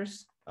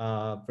vectors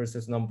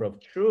versus number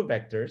of true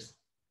vectors.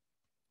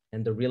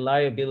 And the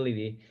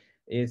reliability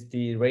is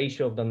the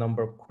ratio of the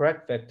number of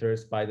correct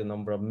vectors by the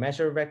number of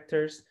measure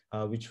vectors,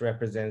 which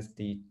represents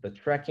the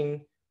tracking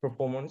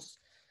performance.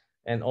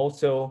 And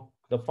also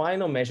the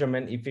final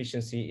measurement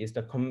efficiency is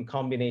the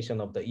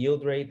combination of the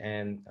yield rate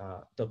and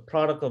the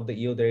product of the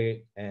yield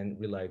rate and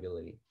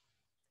reliability.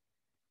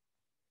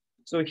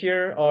 So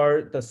here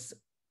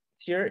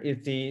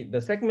is the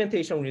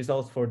segmentation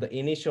results for the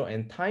initial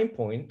and time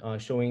point,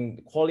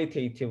 showing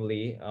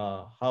qualitatively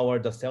how are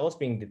the cells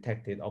being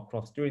detected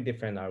across 3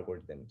 different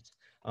algorithms.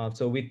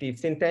 So with the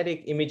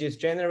synthetic images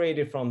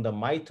generated from the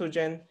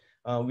mitogen,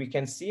 we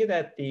can see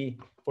that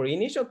for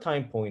initial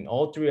time point,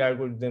 all 3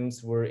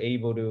 algorithms were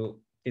able to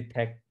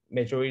detect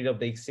majority of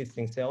the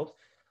existing cells.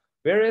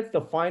 Whereas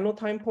the final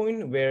time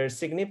point where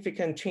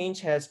significant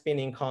change has been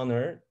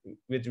encountered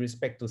with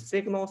respect to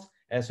signals,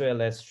 as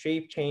well as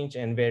shape change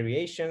and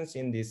variations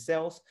in these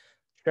cells,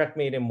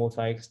 TrackMate and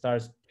Mosaic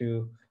starts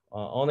to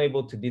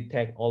unable to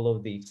detect all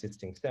of the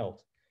existing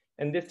cells.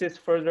 And this is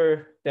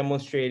further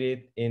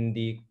demonstrated in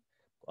the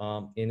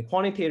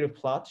quantitative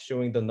plot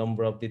showing the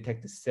number of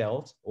detected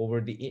cells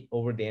over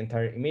the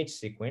entire image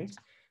sequence.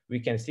 We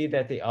can see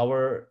that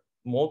our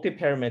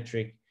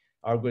multi-parametric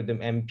algorithm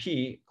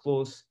MP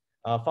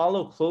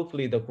follow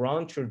closely the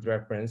ground truth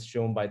reference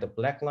shown by the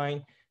black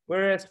line,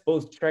 whereas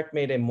both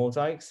TrackMate and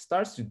Mosaic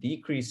starts to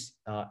decrease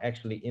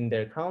actually in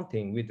their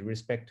counting with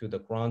respect to the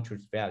ground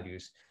truth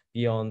values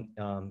beyond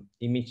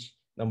image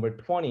number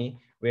 20,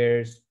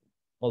 where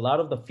a lot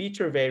of the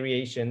feature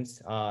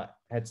variations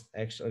has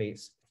actually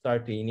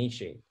started to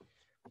initiate.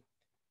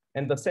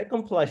 And the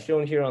second plot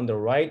shown here on the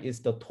right is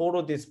the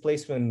total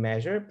displacement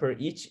measure per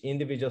each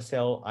individual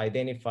cell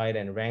identified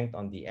and ranked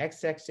on the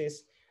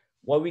x-axis.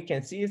 What we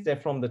can see is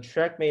that from the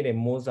TrackMate and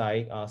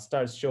Mosaic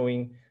starts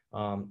showing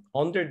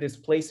under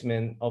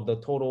displacement of the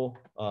total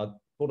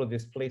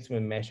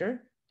displacement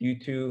measure due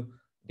to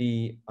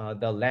the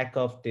lack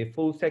of the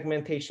full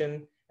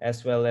segmentation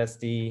as well as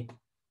the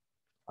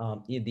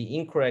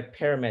incorrect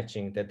pair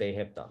matching that they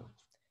have done.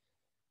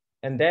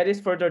 And that is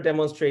further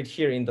demonstrated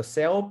here in the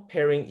cell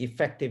pairing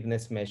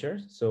effectiveness measure.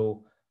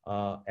 So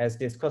as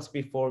discussed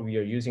before, we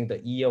are using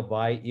the E of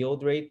Y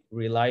yield rate,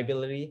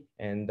 reliability,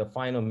 and the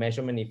final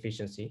measurement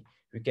efficiency.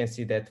 We can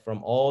see that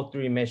from all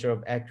 3 measures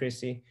of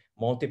accuracy,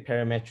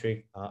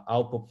 multi-parametric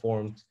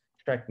outperforms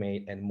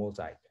TrackMate and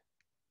Mosaic.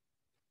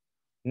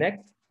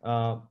 Next,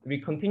 we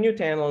continue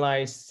to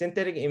analyze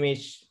synthetic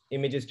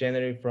images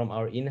generated from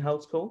our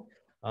in-house code,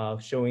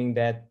 showing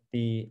that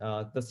the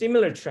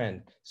similar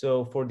trend.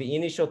 So for the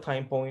initial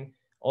time point,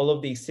 all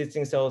of the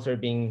existing cells are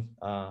being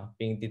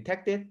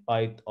detected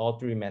by all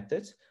 3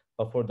 methods.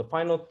 But for the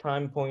final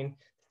time point,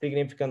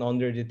 significant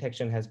under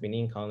detection has been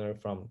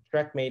encountered from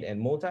TrackMate and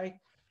Mosaic,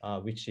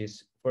 which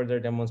is further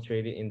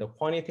demonstrated in the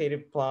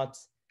quantitative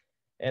plots.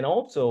 And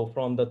also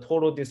from the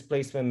total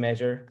displacement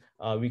measure,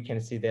 we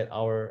can see that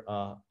our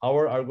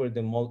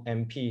algorithm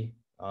MP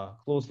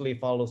closely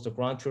follows the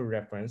ground truth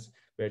reference,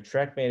 where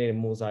TrackMate and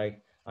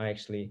Mosaic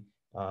actually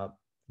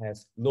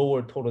has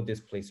lower total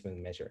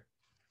displacement measure.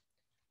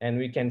 And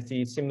we can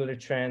see similar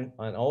trend,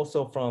 and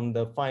also from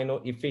the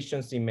final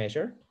efficiency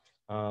measure,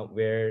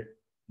 where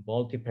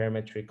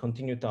multi-parametric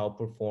continue to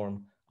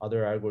outperform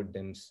other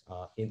algorithms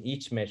in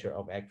each measure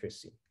of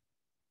accuracy.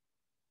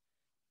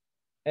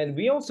 And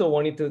we also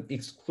wanted to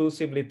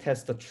exclusively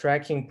test the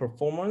tracking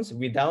performance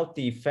without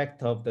the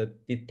effect of the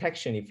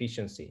detection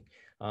efficiency.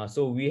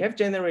 So we have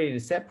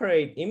generated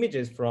separate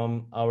images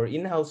from our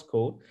in-house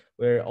code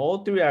where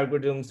all three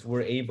algorithms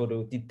were able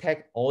to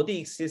detect all the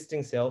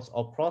existing cells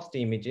across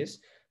the images.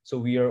 So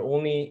we are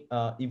only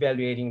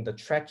evaluating the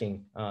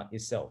tracking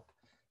itself.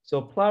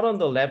 So plot on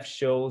the left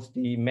shows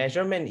the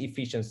measurement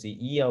efficiency,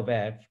 E of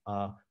F,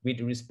 with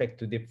respect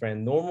to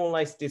different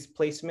normalized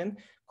displacement,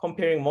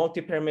 comparing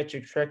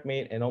multi-parametric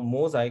TrackMate and a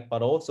mosaic,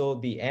 but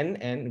also the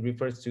NN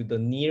refers to the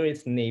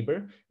nearest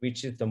neighbor,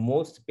 which is the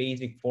most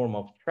basic form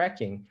of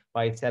tracking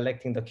by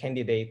selecting the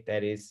candidate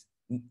that is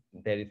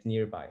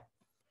nearby.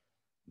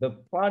 The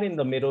plot in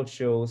the middle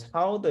shows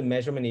how the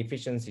measurement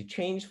efficiency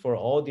changed for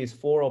all these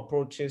four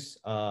approaches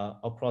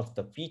across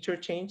the feature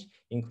change,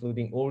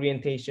 including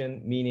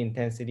orientation, mean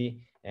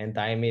intensity, and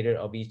diameter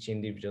of each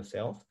individual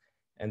cell.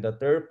 And the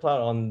third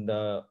plot on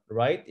the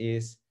right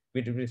is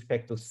with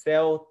respect to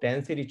cell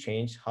density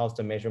change, how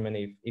the measurement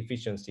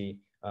efficiency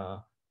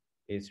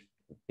is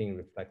being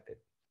reflected.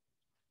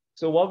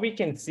 So what we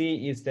can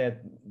see is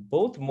that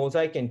both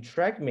mosaic and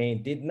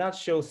TrackMate did not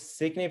show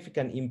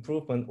significant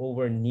improvement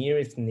over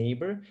nearest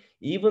neighbor,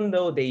 even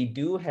though they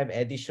do have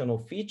additional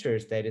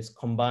features that is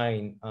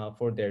combined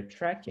for their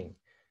tracking.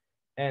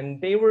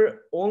 And they were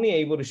only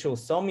able to show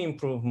some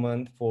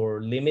improvement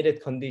for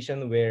limited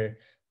condition where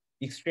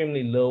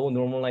extremely low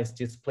normalized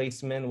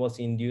displacement was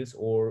induced,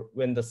 or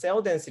when the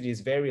cell density is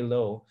very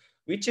low,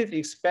 which is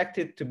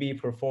expected to be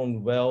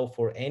performed well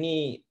for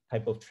any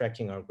type of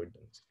tracking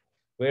algorithms.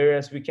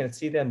 Whereas we can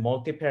see that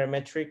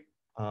multi-parametric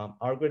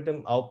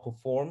algorithm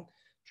outperformed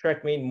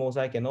TrackMate,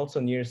 mosaic, and also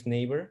nearest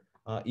neighbor,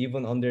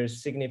 even under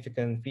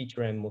significant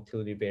feature and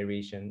motility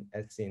variation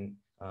as seen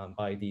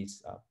by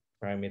these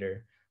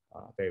parameter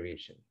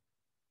variation.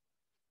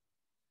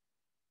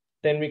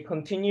 Then we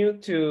continue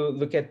to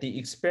look at the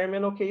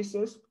experimental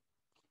cases.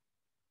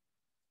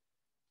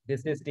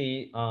 This is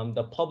the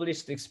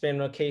published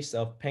experimental case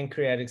of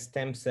pancreatic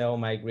stem cell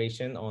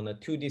migration on a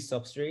 2D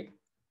substrate.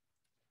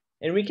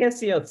 And we can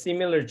see a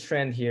similar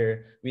trend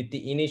here with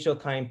the initial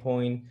time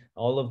point.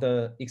 All of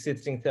the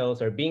existing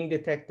cells are being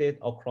detected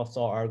across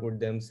all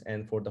algorithms.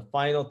 And for the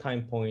final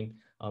time point,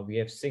 we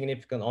have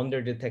significant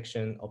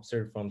underdetection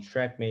observed from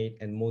TrackMate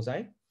and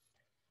mosaic.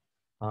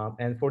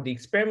 And for the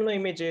experimental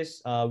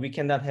images, we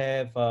cannot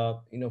have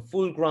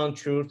full ground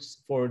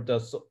truths for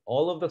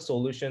all of the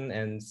solution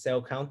and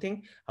cell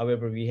counting.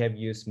 However, we have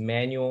used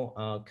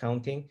manual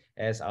counting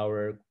as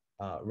our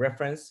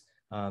reference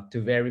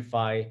to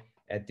verify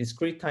at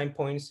discrete time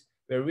points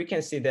where we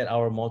can see that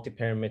our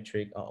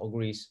multi-parametric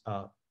agrees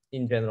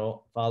in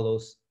general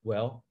follows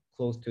well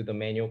close to the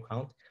manual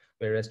count,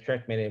 whereas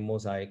TrackMate and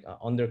mosaic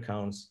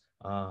undercounts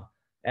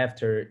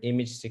after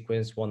image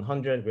sequence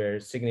 100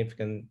 where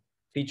significant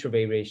feature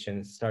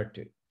variations start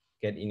to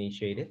get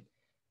initiated.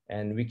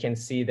 And we can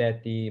see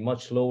that the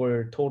much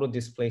lower total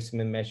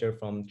displacement measure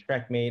from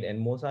TrackMate and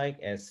mosaic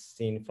as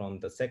seen from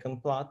the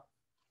second plot.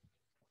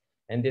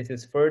 And this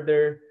is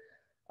further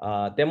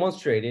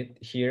demonstrated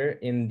here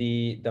in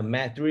the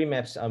three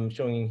maps I'm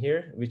showing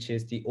here, which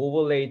is the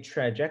overlaid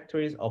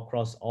trajectories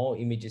across all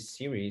images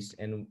series.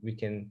 And we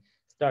can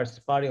start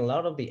spotting a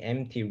lot of the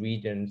empty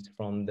regions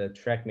from the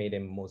TrackMate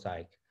and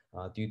mosaic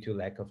due to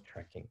lack of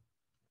tracking.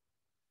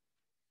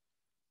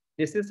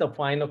 This is the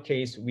final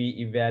case we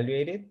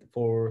evaluated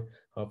for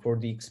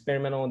the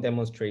experimental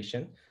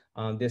demonstration.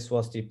 This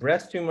was the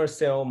breast tumor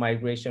cell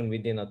migration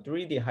within a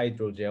 3D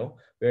hydrogel,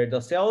 where the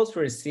cells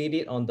were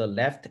seated on the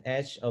left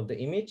edge of the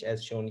image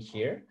as shown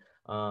here.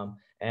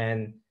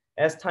 And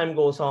as time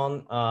goes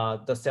on,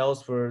 the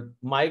cells will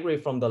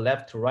migrate from the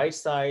left to right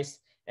sides,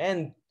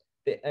 and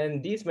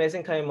these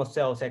mesenchymal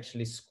cells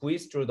actually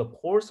squeeze through the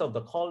pores of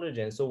the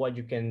collagen. So what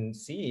you can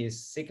see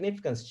is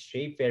significant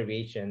shape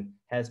variation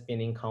has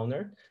been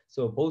encountered.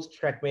 So both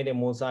TrackMate and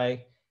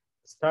mosaic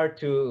start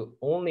to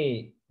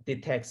only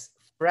detect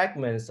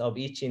fragments of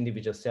each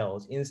individual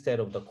cells instead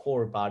of the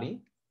core body.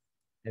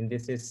 And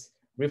this is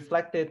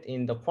reflected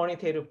in the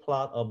quantitative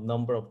plot of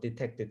number of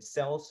detected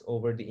cells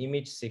over the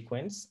image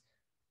sequence.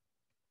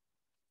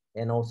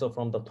 And also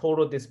from the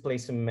total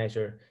displacement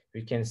measure,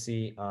 we can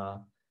see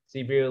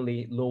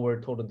severely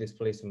lower total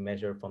displacement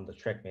measure from the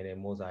TrackMate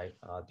and mosaic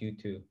due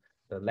to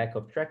the lack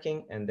of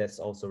tracking, and that's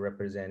also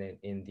represented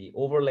in the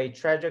overlay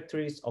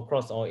trajectories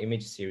across all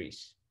image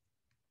series.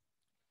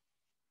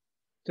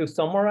 To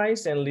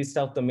summarize and list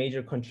out the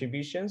major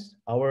contributions,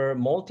 our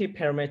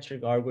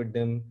multi-parametric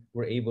algorithm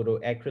were able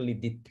to accurately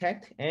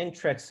detect and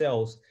track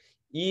cells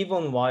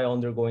even while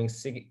undergoing,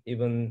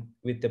 even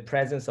with the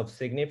presence of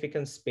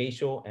significant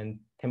spatial and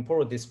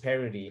temporal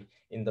disparity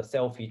in the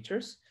cell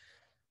features.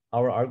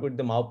 Our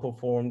algorithm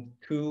outperformed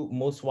two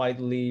most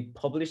widely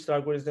published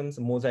algorithms,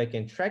 mosaic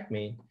and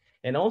TrackMate,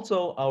 and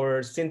also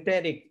our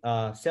synthetic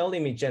cell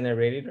image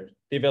generator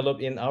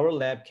developed in our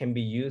lab can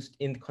be used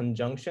in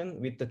conjunction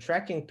with the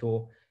tracking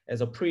tool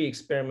as a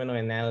pre-experimental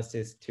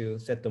analysis to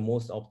set the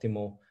most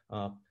optimal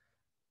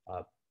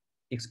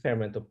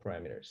experimental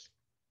parameters.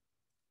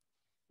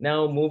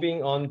 Now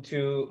moving on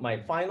to my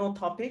final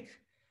topic,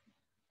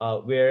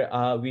 where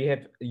we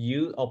have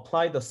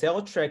applied the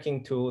cell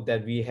tracking tool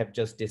that we have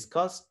just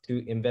discussed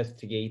to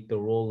investigate the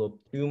role of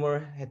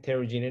tumor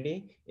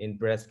heterogeneity in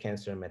breast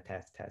cancer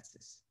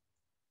metastasis.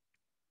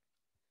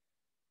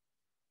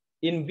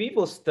 In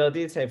vivo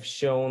studies have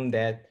shown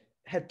that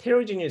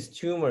heterogeneous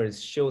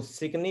tumors show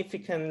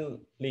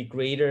significantly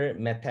greater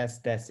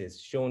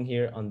metastasis, shown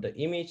here on the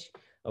image,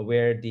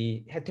 where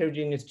the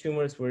heterogeneous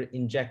tumors were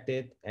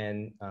injected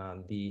and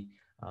the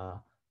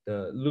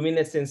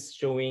luminescence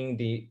showing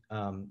the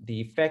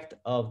effect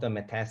of the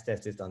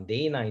metastasis on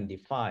day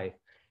 95.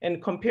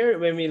 And compare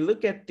when we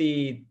look at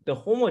the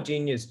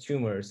homogeneous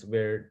tumors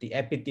where the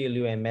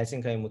epithelial and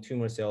mesenchymal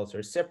tumor cells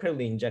are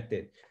separately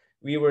injected,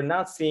 we were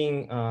not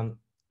seeing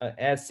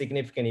as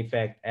significant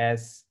effect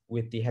as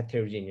with the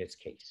heterogeneous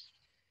case.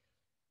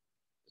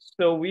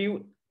 So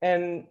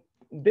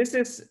this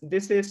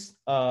is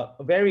a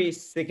very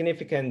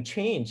significant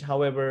change.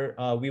 However,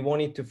 we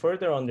wanted to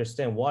further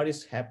understand what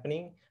is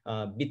happening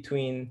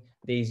between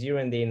day 0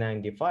 and day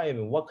 95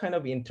 and what kind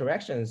of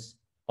interactions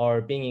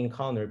are being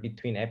encountered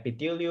between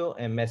epithelial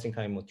and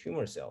mesenchymal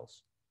tumor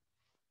cells.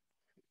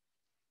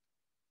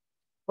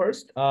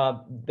 First,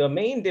 the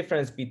main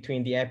difference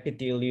between the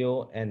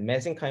epithelial and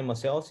mesenchymal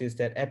cells is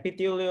that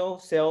epithelial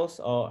cells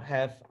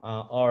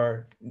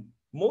are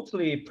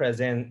mostly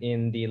present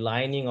in the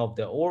lining of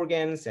the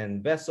organs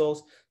and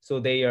vessels, so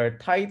they are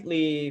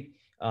tightly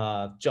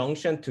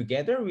junctioned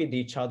together with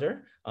each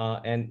other.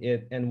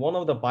 And one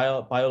of the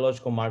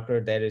biological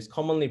markers that is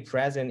commonly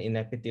present in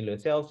epithelial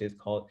cells is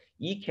called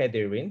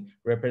E-cadherin,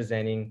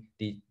 representing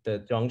the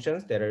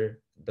junctions that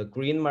are the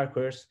green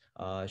markers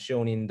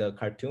shown in the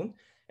cartoon.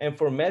 And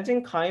for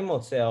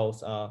mesenchymal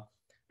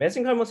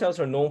cells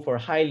are known for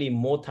highly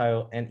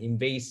motile and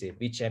invasive,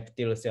 which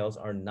epithelial cells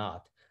are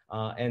not.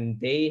 And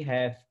they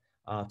have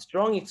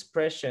strong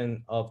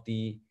expression of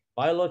the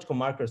biological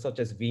markers such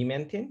as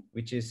vimentin,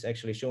 which is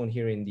actually shown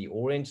here in the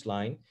orange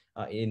line,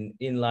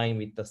 in line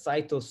with the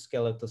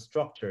cytoskeletal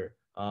structure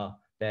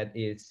that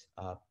is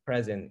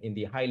present in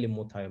the highly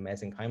motile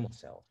mesenchymal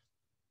cells.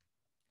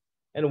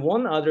 And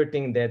one other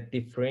thing that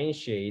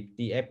differentiates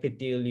the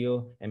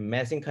epithelial and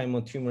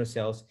mesenchymal tumor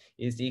cells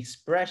is the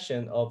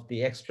expression of the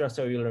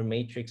extracellular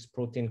matrix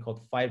protein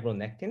called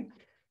fibronectin.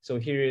 So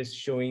here is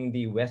showing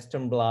the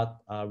Western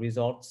blot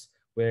results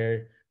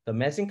where the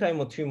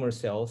mesenchymal tumor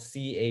cell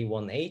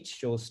CA1H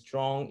shows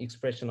strong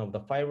expression of the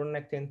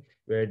fibronectin,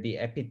 where the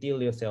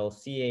epithelial cell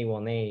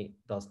CA1A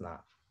does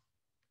not.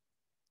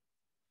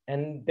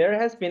 And there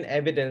has been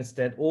evidence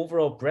that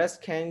overall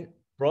breast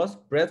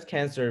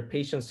cancer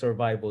patient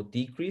survival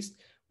decreased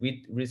with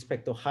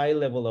respect to high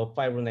level of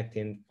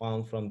fibronectin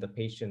found from the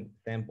patient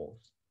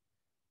samples.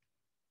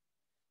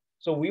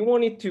 So we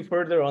wanted to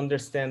further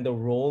understand the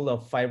role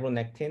of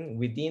fibronectin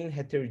within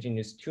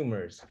heterogeneous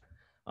tumors.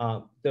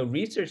 The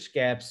research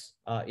gaps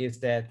is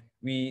that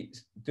we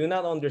do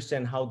not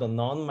understand how the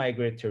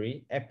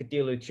non-migratory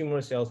epithelial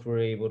tumor cells were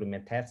able to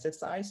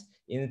metastasize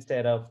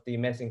instead of the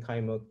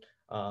mesenchymal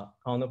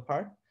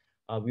counterpart.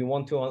 We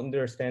want to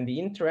understand the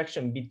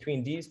interaction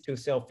between these two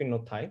cell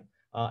phenotypes.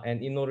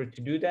 And in order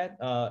to do that,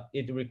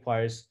 it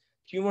requires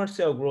tumor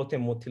cell growth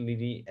and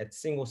motility at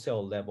single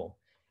cell level.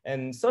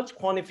 And such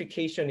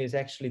quantification is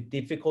actually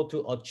difficult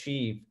to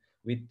achieve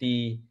with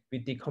the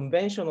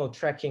conventional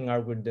tracking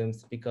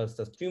algorithms because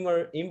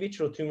the in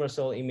vitro tumor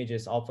cell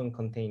images often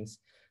contains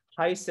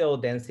high cell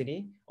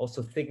density,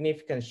 also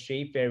significant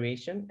shape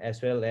variation,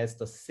 as well as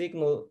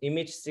the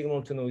image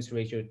signal to noise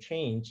ratio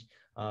change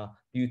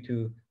due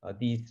to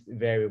these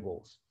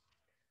variables.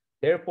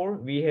 Therefore,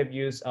 we have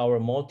used our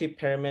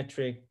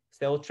multi-parametric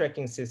cell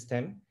tracking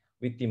system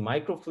with the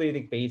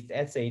microfluidic based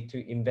assay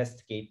to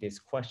investigate this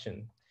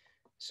question.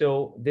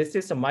 So this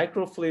is a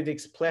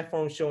microfluidics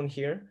platform shown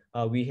here.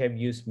 We have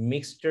used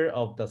mixture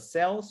of the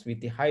cells with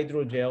the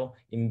hydrogel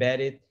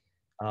embedded,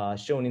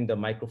 shown in the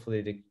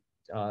microfluidic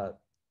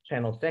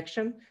channel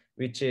section,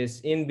 which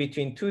is in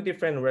between two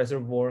different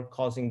reservoirs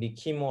causing the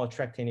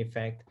chemoattractant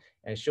effect.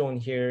 And shown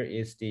here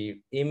is the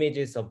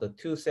images of the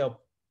two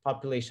cell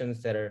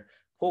populations that are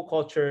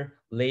co-culture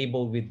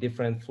labeled with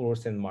different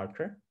fluorescent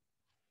marker.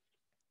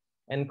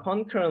 And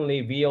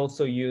concurrently, we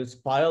also use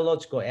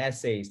biological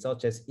assays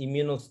such as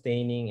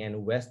immunostaining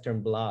and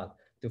Western blot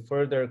to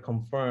further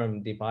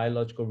confirm the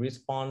biological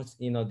response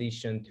in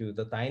addition to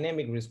the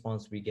dynamic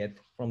response we get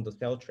from the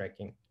cell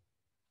tracking.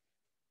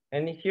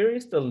 And here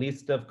is the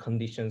list of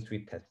conditions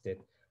we tested.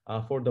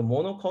 For the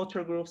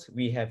monoculture groups,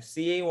 we have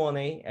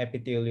CA1A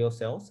epithelial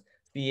cells,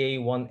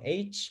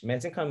 CA1H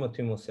mesenchymal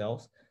tumor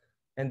cells,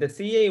 and the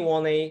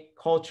CA1A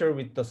culture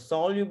with the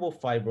soluble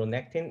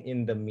fibronectin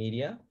in the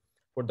media.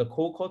 For the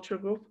co-culture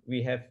group,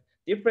 we have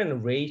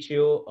different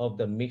ratio of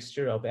the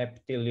mixture of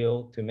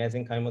epithelial to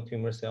mesenchymal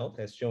tumor cells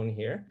as shown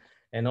here.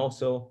 And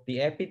also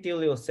the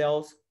epithelial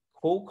cells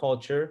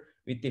co-culture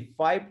with the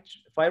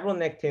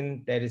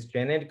fibronectin that is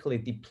genetically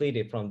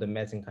depleted from the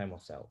mesenchymal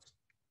cells.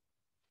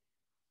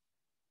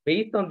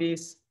 Based on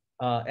these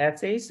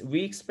assays,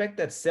 we expect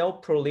that cell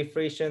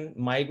proliferation,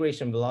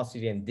 migration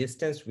velocity, and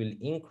distance will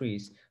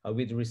increase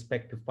with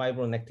respect to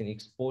fibronectin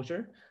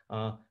exposure.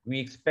 We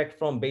expect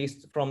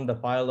based from the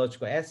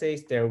biological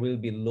assays, there will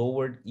be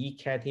lowered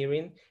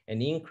E-cadherin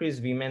and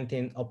increased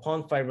vimentin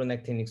upon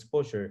fibronectin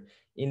exposure,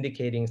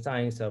 indicating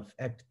signs of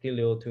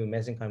epithelial to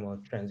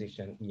mesenchymal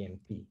transition,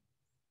 EMT.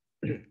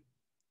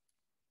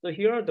 So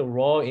here are the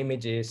raw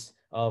images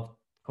of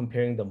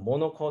comparing the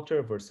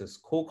monoculture versus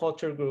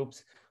co-culture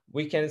groups.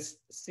 We can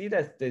see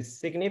that the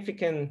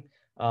significant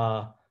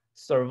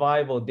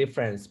survival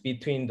difference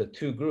between the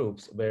two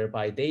groups, where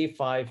by day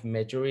 5,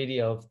 majority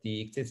of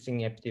the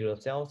existing epithelial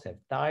cells have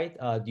died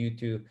due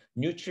to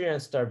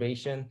nutrient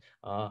starvation.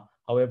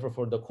 However,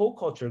 for the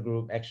co-culture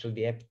group, actually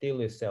the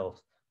epithelial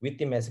cells with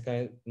the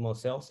mesenchymal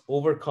cells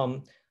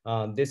overcome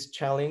this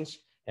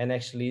challenge and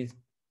actually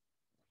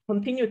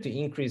continue to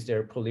increase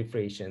their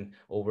proliferation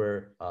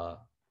over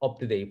up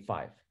to day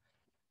 5.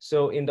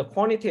 So in the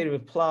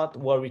quantitative plot,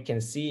 what we can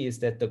see is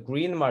that the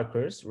green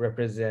markers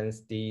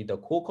represents the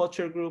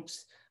co-culture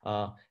groups,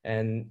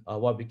 and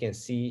what we can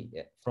see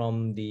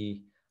from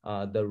the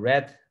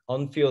red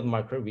unfilled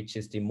marker, which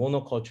is the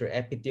monoculture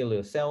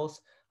epithelial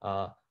cells,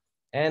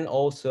 and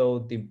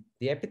also the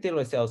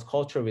epithelial cells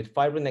cultured with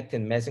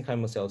fibronectin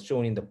mesenchymal cells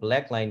shown in the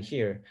black line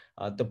here.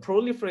 The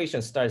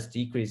proliferation starts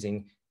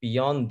decreasing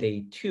beyond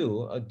day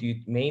 2,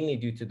 mainly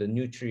due to the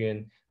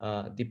nutrient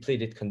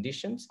depleted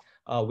conditions.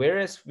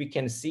 Whereas we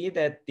can see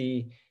that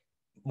the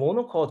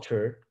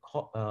monoculture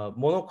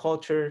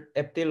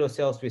epithelial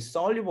cells with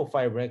soluble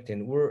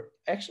fibronectin were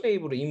actually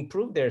able to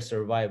improve their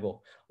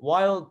survival,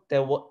 while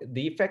the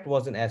effect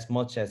wasn't as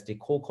much as the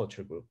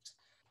co-culture groups.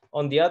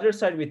 On the other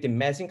side, with the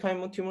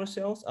mesenchymal tumor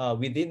cells,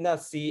 we did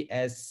not see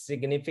as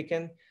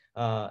significant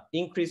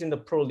increase in the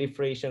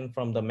proliferation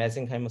from the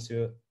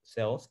mesenchymal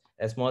cells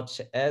as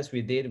much as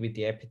we did with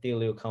the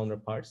epithelial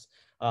counterparts.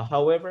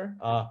 However,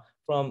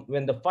 from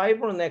when the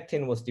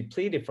fibronectin was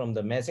depleted from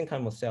the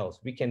mesenchymal cells,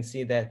 we can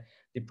see that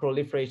the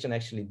proliferation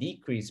actually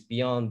decreased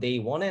beyond day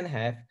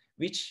 1.5,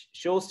 which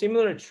shows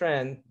similar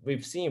trend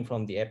we've seen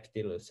from the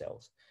epithelial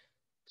cells.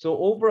 So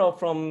overall,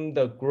 from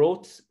the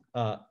growth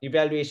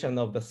evaluation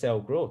of the cell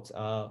growth,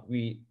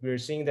 we're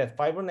seeing that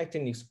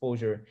fibronectin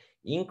exposure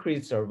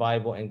increased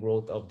survival and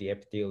growth of the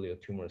epithelial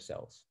tumor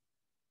cells.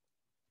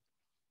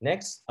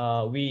 Next,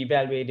 we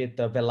evaluated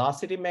the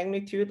velocity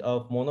magnitude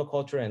of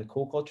monoculture and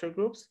co-culture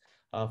groups.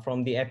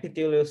 From the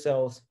epithelial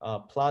cells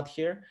plot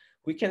here,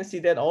 we can see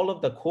that all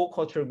of the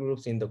co-culture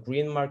groups in the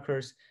green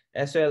markers,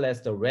 as well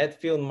as the red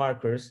filled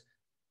markers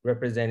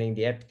representing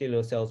the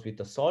epithelial cells with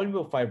the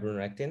soluble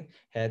fibronectin,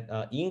 had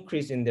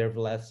increase in their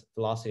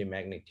velocity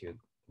magnitude,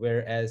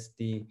 whereas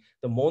the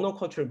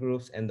monoculture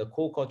groups and the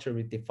co-culture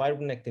with the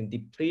fibronectin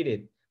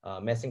depleted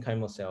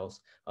mesenchymal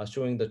cells,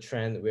 showing the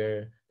trend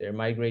where their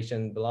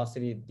migration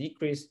velocity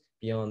decreased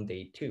beyond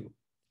day 2.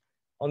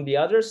 On the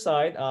other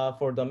side,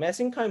 for the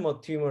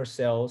mesenchymal tumor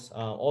cells,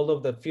 all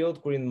of the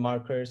field green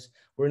markers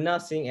were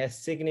not seeing a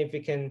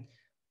significant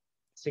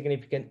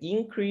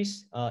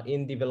increase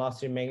in the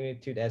velocity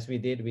magnitude as we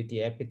did with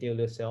the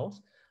epithelial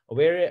cells.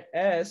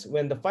 Whereas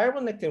when the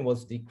fibronectin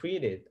was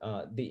depleted,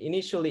 the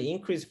initially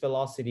increased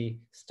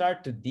velocity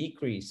start to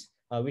decrease,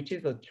 which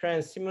is a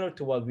trend similar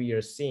to what we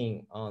are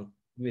seeing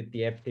with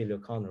the epithelial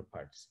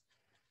counterparts.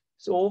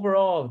 So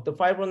overall, the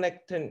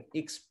fibronectin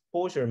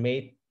exposure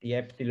made the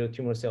epithelial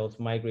tumor cells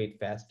migrate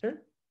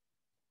faster.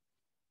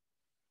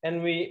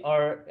 And we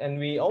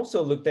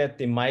also looked at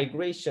the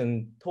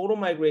total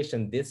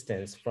migration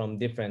distance from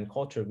different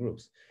culture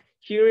groups.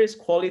 Here is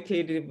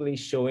qualitatively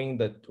showing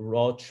the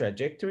raw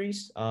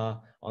trajectories.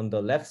 On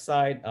the left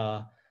side,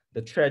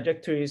 the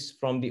trajectories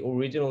from the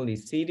originally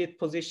seeded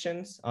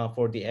positions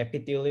for the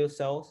epithelial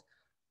cells,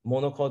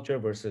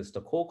 monoculture versus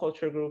the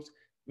co-culture groups.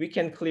 We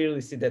can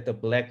clearly see that the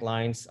black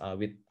lines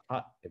with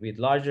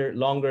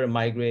longer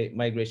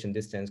migration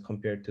distance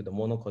compared to the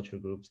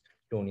monoculture groups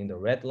shown in the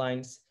red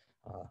lines.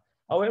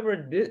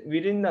 However, we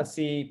did not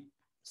see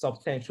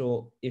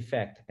substantial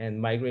effect and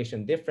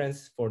migration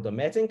difference for the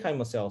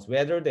mesenchymal cells,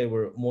 whether they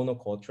were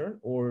monoculture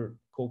or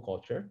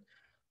co-culture.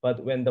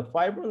 But when the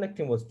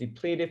fibronectin was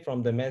depleted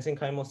from the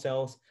mesenchymal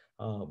cells,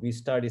 we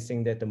started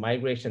seeing that the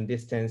migration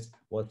distance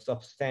was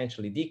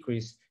substantially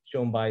decreased,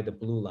 shown by the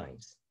blue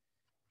lines.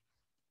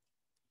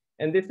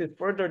 And this is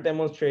further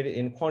demonstrated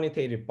in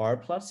quantitative bar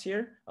plots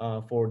here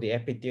for the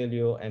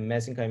epithelial and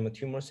mesenchymal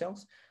tumor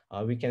cells.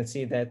 We can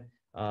see that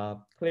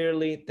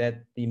clearly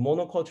that the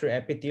monoculture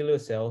epithelial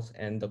cells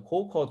and the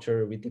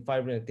co-culture with the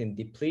fibronectin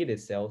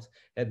depleted cells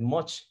had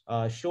much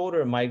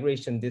shorter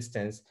migration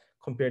distance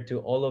compared to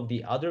all of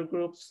the other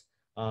groups.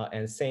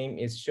 And same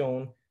is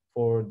shown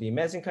for the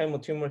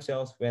mesenchymal tumor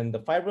cells. When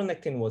the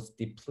fibronectin was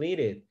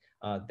depleted,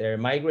 their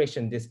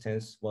migration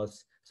distance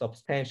was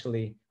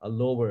substantially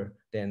lower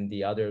than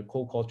the other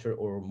co-culture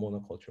or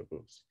monoculture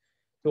groups.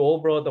 So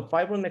overall, the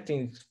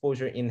fibronectin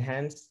exposure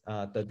enhanced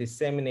the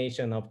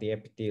dissemination of the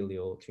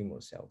epithelial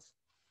tumor cells.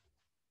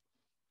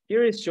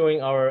 Here is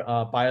showing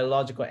our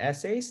biological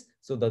assays.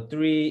 So the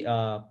three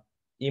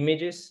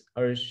images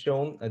are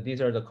shown. These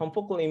are the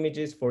confocal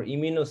images for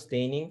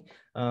immunostaining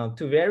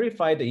to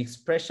verify the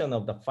expression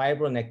of the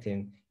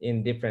fibronectin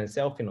in different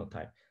cell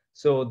phenotype.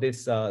 So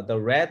this the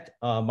red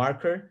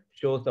marker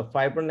shows the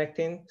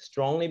fibronectin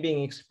strongly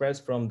being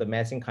expressed from the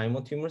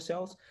mesenchymal tumor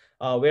cells,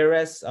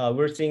 whereas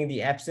we're seeing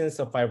the absence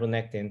of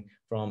fibronectin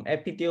from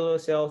epithelial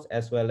cells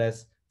as well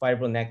as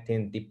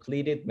fibronectin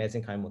depleted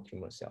mesenchymal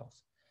tumor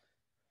cells.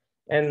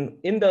 And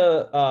in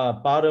the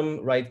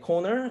bottom right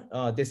corner,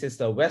 this is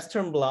the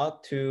Western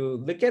blot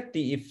to look at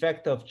the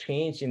effect of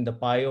change in the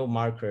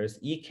biomarkers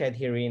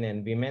E-cadherin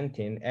and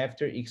vimentin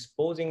after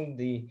exposing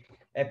the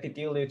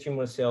epithelial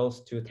tumor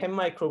cells to 10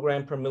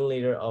 microgram per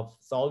milliliter of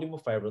soluble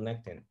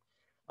fibronectin.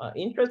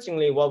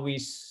 Interestingly, what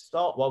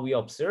we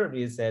observed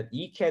is that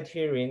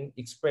E-cadherin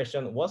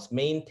expression was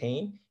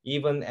maintained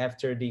even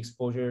after the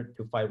exposure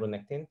to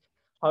fibronectin.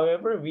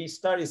 However, we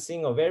started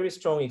seeing a very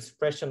strong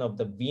expression of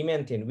the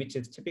vimentin, which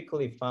is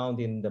typically found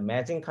in the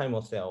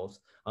mesenchymal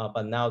cells.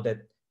 But now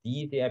that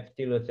the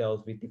epithelial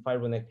cells with the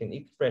fibronectin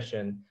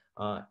expression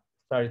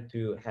started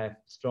to have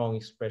strong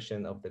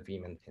expression of the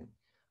vimentin,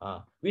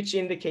 which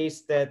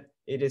indicates that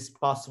it is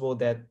possible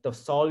that the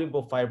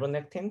soluble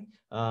fibronectin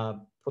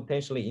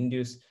potentially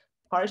induce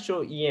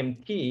partial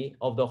EMT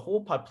of the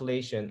whole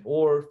population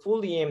or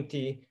full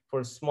EMT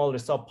for smaller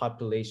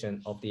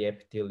subpopulation of the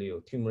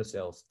epithelial tumor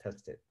cells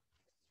tested.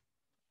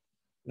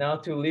 Now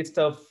to list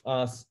of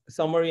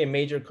summary and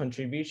major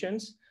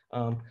contributions.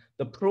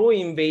 The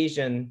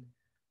pro-invasion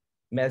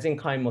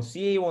mesenchymal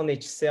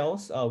CA1H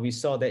cells, we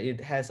saw that it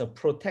has a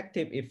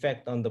protective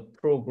effect on the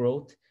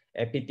pro-growth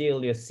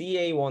epithelial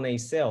CA1A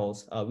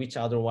cells, which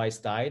otherwise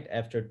died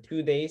after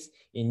 2 days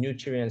in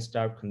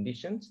nutrient-starved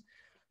conditions.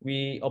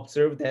 We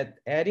observed that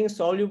adding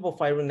soluble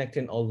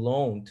fibronectin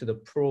alone to the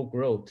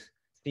pro-growth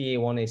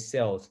CA1A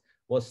cells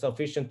was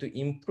sufficient to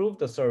improve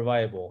the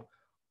survival,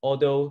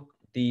 although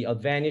the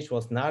advantage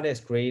was not as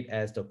great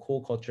as the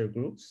co-culture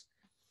groups.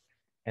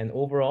 And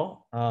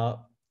overall,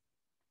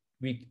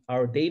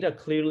 our data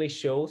clearly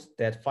shows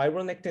that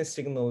fibronectin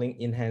signaling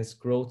enhanced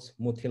growth,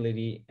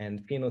 motility,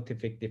 and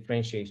phenotypic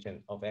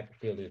differentiation of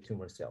epithelial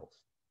tumor cells.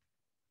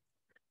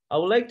 I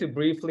would like to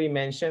briefly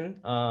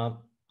mention,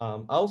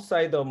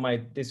 outside of my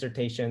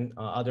dissertation,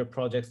 other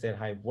projects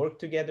that I've worked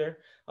together.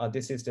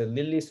 This is the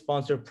Lilly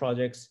sponsored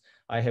projects.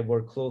 I have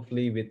worked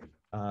closely with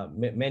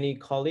many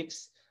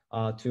colleagues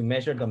to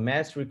measure the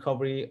mass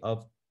recovery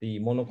of the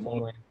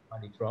monoclonal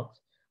antibody drugs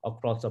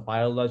across a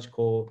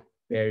biological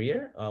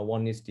barrier.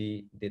 One is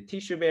the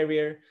tissue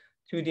barrier,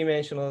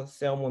 two-dimensional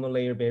cell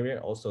monolayer barrier,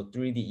 also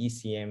 3D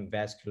ECM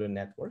vascular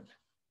network.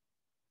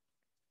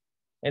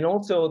 And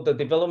also the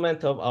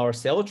development of our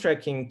cell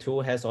tracking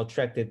tool has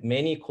attracted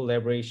many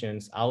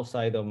collaborations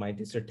outside of my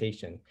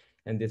dissertation.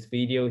 And this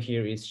video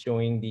here is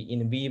showing the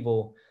in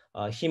vivo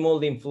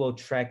hemolymph flow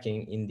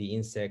tracking in the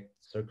insect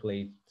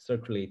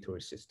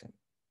circulatory system.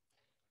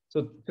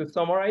 So to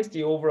summarize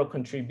the overall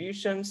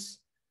contributions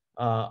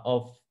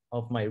of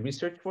my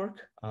research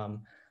work,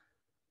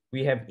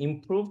 we have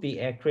improved the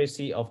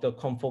accuracy of the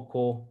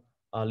confocal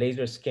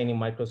laser scanning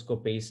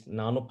microscope-based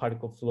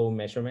nanoparticle flow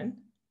measurement.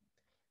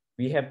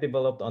 We have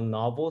developed a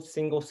novel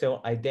single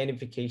cell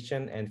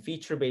identification and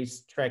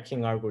feature-based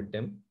tracking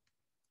algorithm.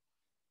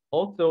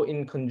 Also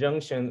in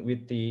conjunction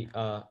with the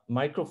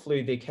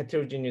microfluidic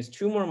heterogeneous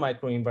tumor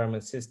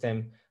microenvironment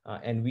system,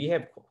 and we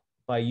have,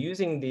 by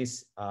using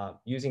these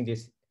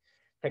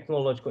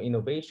technological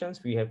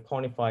innovations, we have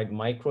quantified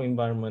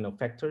microenvironmental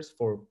factors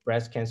for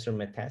breast cancer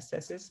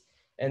metastasis.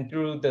 And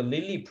through the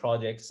Lilly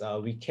projects,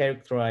 we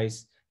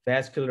characterize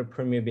vascular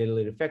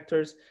permeability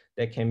factors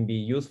that can be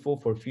useful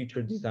for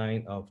future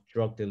design of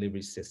drug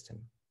delivery system.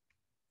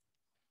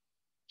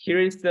 Here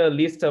is the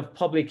list of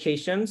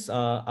publications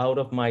out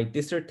of my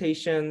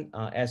dissertation,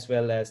 as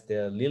well as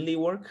the Lilly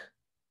work.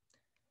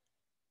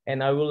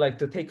 And I would like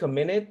to take a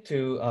minute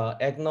to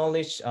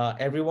acknowledge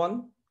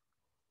everyone.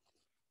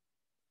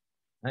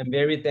 I'm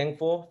very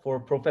thankful for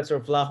Professor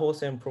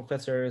Vlahos and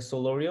Professor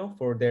Solorio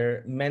for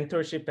their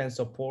mentorship and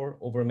support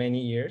over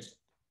many years.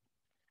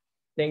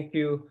 Thank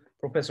you,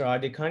 Professor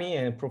Ardikani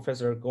and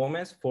Professor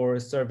Gomez for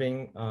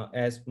serving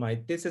as my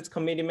thesis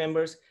committee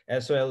members,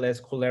 as well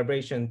as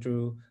collaboration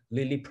through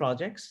Lilly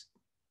projects.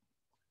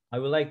 I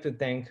would like to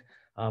thank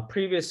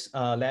previous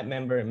lab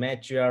member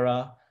Matt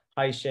Giara,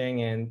 Hai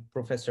Sheng, and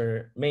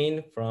Professor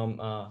Main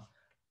from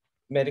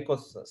Medical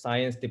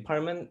Science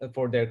Department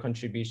for their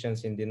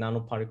contributions in the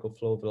nanoparticle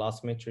flow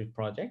velocimetry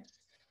project.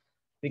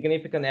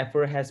 Significant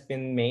effort has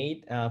been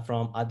made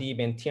from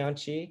Adib and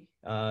Tianchi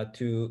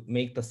to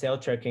make the cell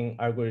tracking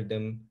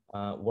algorithm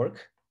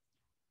work.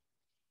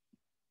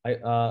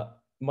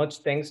 Much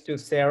thanks to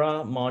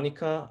Sarah,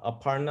 Monica,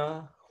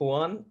 Aparna,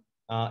 Juan,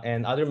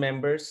 and other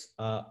members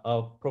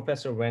of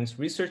Professor Wen's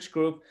research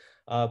group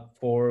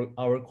for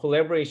our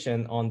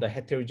collaboration on the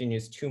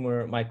heterogeneous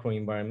tumor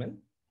microenvironment.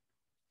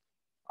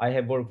 I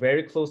have worked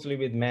very closely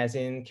with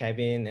Mazin,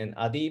 Kevin, and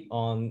Adib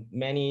on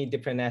many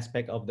different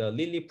aspects of the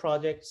Lilly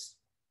projects.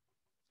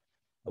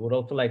 I would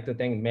also like to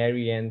thank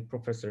Mary and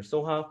Professor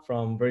Soha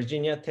from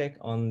Virginia Tech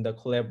on the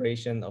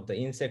collaboration of the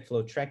insect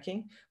flow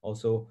tracking,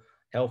 also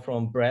help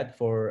from Brett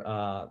for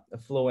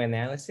flow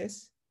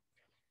analysis.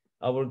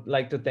 I would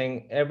like to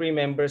thank every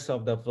members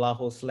of the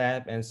Vlahos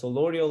lab and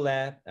Solorio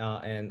lab,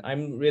 and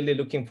I'm really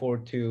looking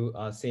forward to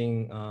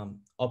seeing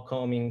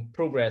upcoming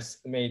progress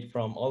made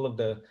from all of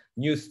the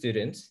new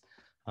students.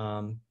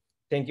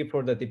 Thank you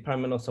for the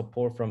departmental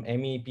support from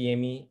ME,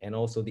 BME, and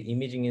also the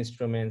imaging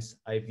instruments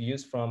I've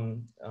used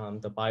from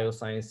the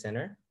Bioscience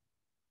Center.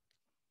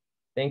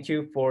 Thank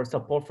you for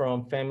support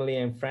from family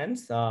and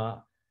friends.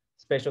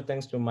 Special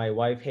thanks to my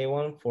wife,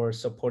 Haewon, for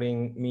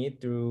supporting me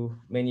through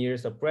many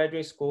years of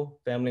graduate school,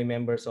 family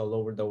members all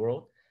over the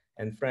world,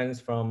 and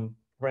friends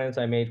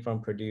I made from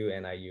Purdue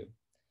and IU.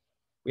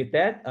 With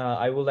that,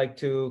 I would like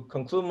to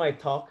conclude my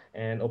talk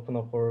and open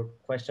up for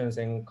questions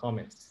and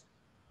comments.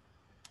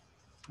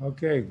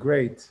 Okay,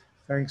 great.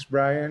 Thanks,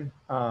 Brian.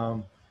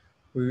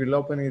 We will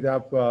open it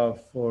up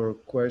for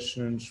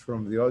questions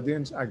from the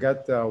audience. I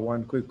got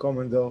one quick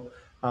comment though.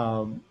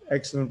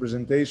 Excellent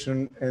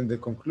presentation, and the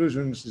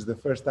conclusions is the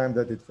first time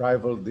that it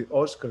rivaled the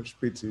Oscar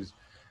speeches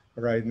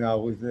right now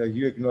with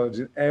you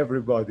acknowledging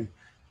everybody.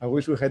 I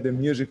wish we had the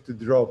music to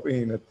drop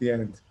in at the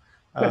end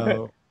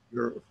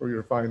for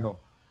your final.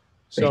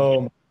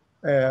 So,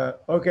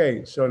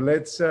 okay, so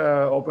let's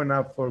open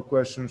up for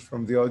questions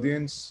from the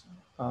audience.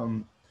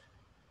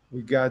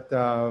 We got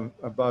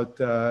about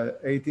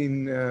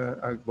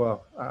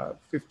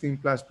 15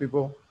 plus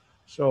people.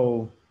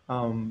 So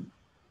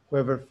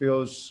whoever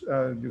feels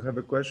you have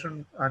a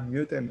question,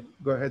 unmute and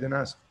go ahead and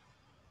ask.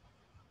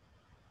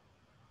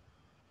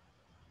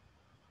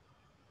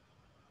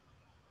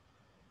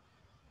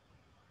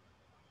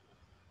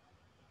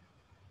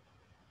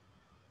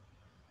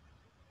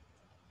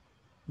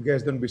 You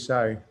guys don't be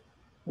shy.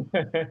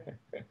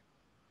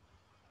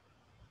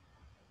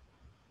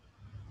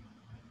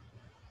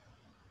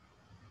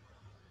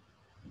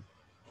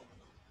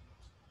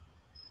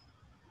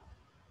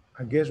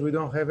 I guess we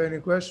don't have any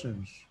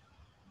questions.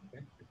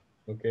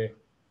 Okay.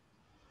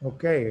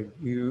 Okay,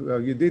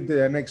 you did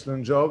an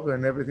excellent job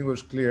and everything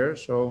was clear.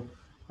 So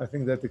I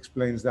think that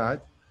explains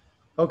that.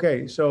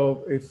 Okay,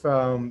 so if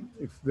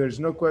there's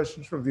no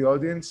questions from the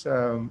audience,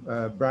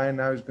 Brian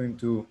now is going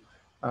to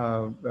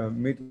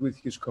meet with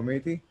his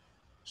committee.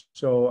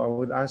 So I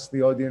would ask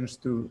the audience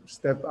to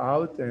step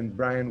out, and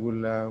Brian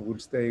will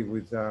stay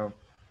with the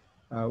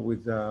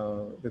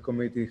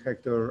committee,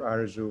 Hector,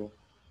 Arzu,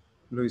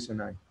 Luis, and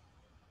I.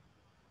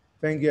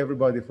 Thank you,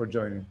 everybody, for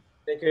joining.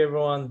 Thank you,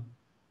 everyone.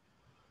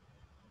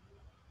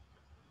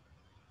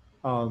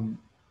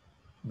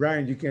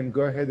 Brian, you can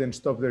go ahead and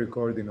stop the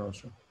recording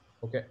also.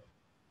 Okay.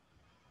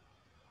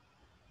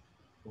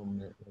 1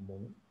 minute, 1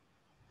 moment.